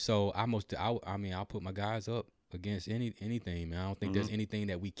 So I'll put my guys up against anything, man. I don't think there's anything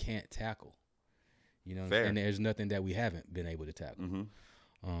that we can't tackle. You know, and there's nothing that we haven't been able to tackle.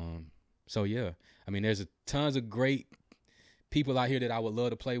 So yeah, I mean, there's tons of great people out here that I would love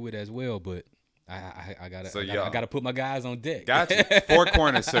to play with as well, but I gotta put my guys on deck. Gotcha. Four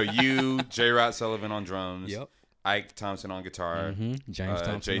Korners. So you, J. Rod Sullivan on drums. Yep. Ike Thompson on guitar. James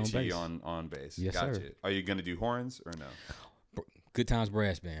Thompson JT on bass. on bass. Yes, gotcha. Sir. Are you gonna do horns or no? Good Times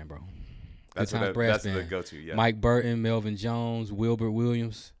Brass Band, bro. That's the go-to. Yeah. Mike Burton, Melvin Jones, Wilbert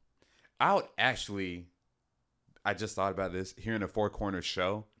Williams. I just thought about this. Hearing a Four Korners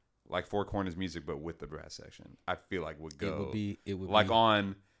show, like Four Korners music, but with the brass section, I feel like would go. It would be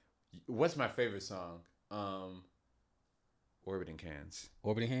on. What's my favorite song? Orbiting Hands.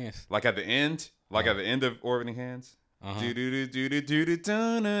 Orbiting Hands. Like at the end of Orbiting Hands. That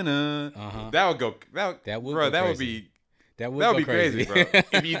would go. That would be crazy, bro.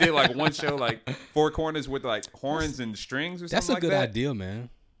 If you did like one show, like Four Korners with like horns and strings or something like that. That's a good idea, man.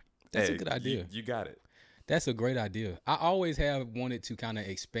 That's a good idea. You got it. That's a great idea. I always have wanted to kind of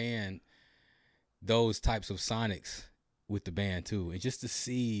expand those types of sonics with the band too, and just to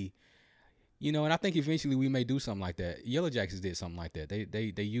see. You know, and I think eventually we may do something like that. Yellow Jackets did something like that.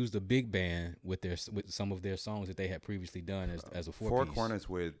 They used a big band with some of their songs that they had previously done as a four piece. Four Korners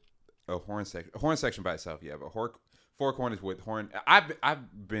with a horn section by itself, yeah. But Four Korners with horn.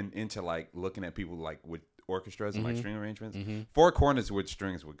 I've been into like looking at people like with orchestras and like string arrangements. Four Korners with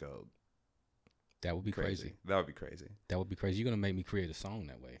strings would go. That would be crazy. That would be crazy. That would be crazy. You're gonna make me create a song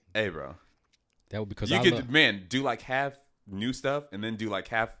that way. Hey, bro. That would be because you could do like half new stuff and then do like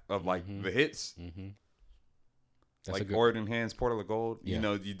half of like the hits. That's like Orbiting Hands, Portal of Gold. Yeah. You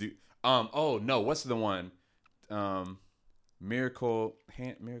know, you do. Oh no, what's the one? Miracle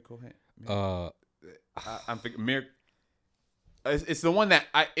Hand. I'm thinking It's the one that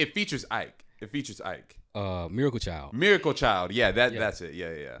it features Ike. Miracle Child. Miracle Child. Yeah, that's it.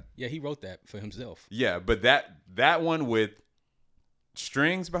 Yeah. Yeah, he wrote that for himself. Yeah, but that one with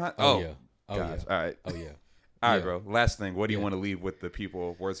strings behind. Oh yeah. All right. Oh yeah. All right, bro. Last thing. What do you want to leave with the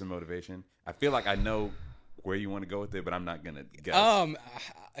people? Words of motivation. I feel like I know where you want to go with it, but I'm not gonna guess.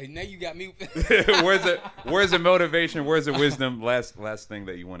 Now you got me. Words of motivation. Words of wisdom. Last thing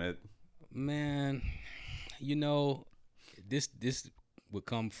that you want to. Man, you know, this would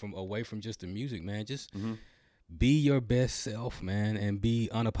come from away from just the music, man. Just be your best self, man, and be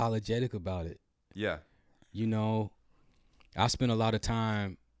unapologetic about it. Yeah. You know, I spent a lot of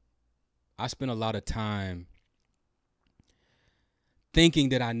time thinking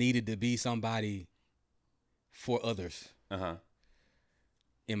that I needed to be somebody for others.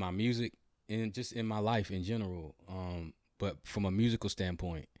 In my music and just in my life in general. But from a musical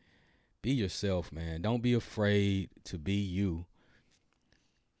standpoint, be yourself, man. Don't be afraid to be you.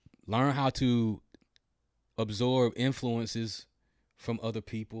 Learn how to absorb influences from other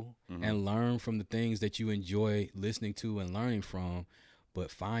people and learn from the things that you enjoy listening to and learning from, but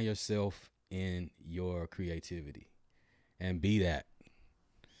find yourself in your creativity and be that.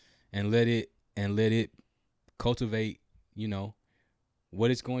 And let it cultivate, you know,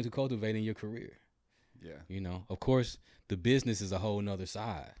 what it's going to cultivate in your career. Yeah. You know, of course, the business is a whole nother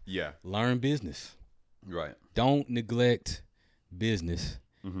side. Yeah. Learn business. Right. Don't neglect business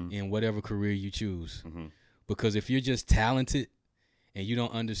Mm-hmm. in whatever career you choose. Mm-hmm. Because if you're just talented and you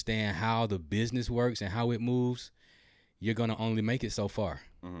don't understand how the business works and how it moves, you're gonna only make it so far.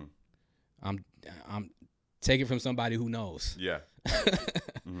 Mm-hmm. I'm taking it from somebody who knows. Yeah.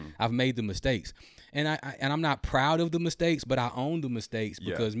 Mm-hmm. I've made the mistakes, and I'm not proud of the mistakes, but I own the mistakes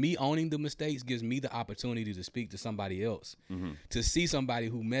because me owning the mistakes gives me the opportunity to speak to somebody else, Mm-hmm. to see somebody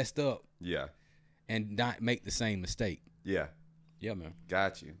who messed up Yeah. and not make the same mistake. Yeah. Yeah, man.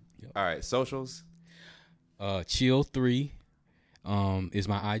 Got you. Yep. All right. Socials. Chill3 is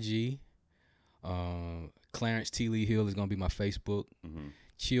my IG. Clarence T Lee Hill is gonna be my Facebook. Mm-hmm.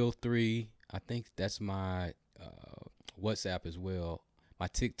 Chill3, I think that's my WhatsApp as well. My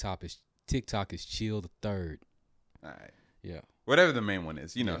TikTok is Chill the Third. All right. Yeah. Whatever the main one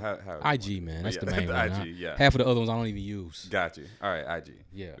is, you know Yeah. how IG, man. That's yeah, the main the one. IG, yeah. Half of the other ones I don't even use. Got you. All right, IG.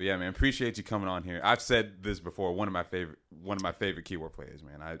 Yeah. But yeah, man. Appreciate you coming on here. I've said this before. One of my favorite keyboard players,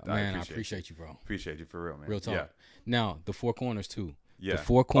 man. I appreciate you, bro. Appreciate you for real, man. Real talk. Yeah. Now the Four Corners too. Yeah. The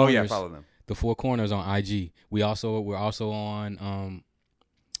Four Corners. Oh yeah, follow them. The Four Corners on IG. We're also on.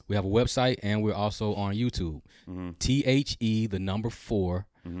 We have a website and we're also on YouTube. Mm-hmm. THE the number 4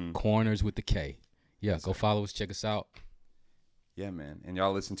 Mm-hmm. Korners with the K. Yeah, Yes, go sir. follow us. Check us out. Yeah, man. And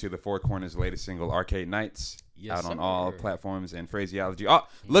y'all listen to the Four Corners' latest single, Arcade Nights, Yes, out on sir. all platforms and Phraseology. Oh,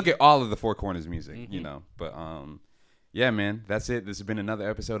 look at all of the Four Corners music, Mhm. you know. But yeah, man. That's it. This has been another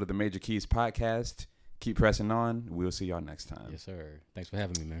episode of the Major Keys podcast. Keep pressing on. We'll see y'all next time. Yes, sir. Thanks for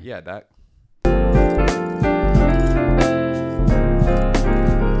having me, man. Yeah, Doc.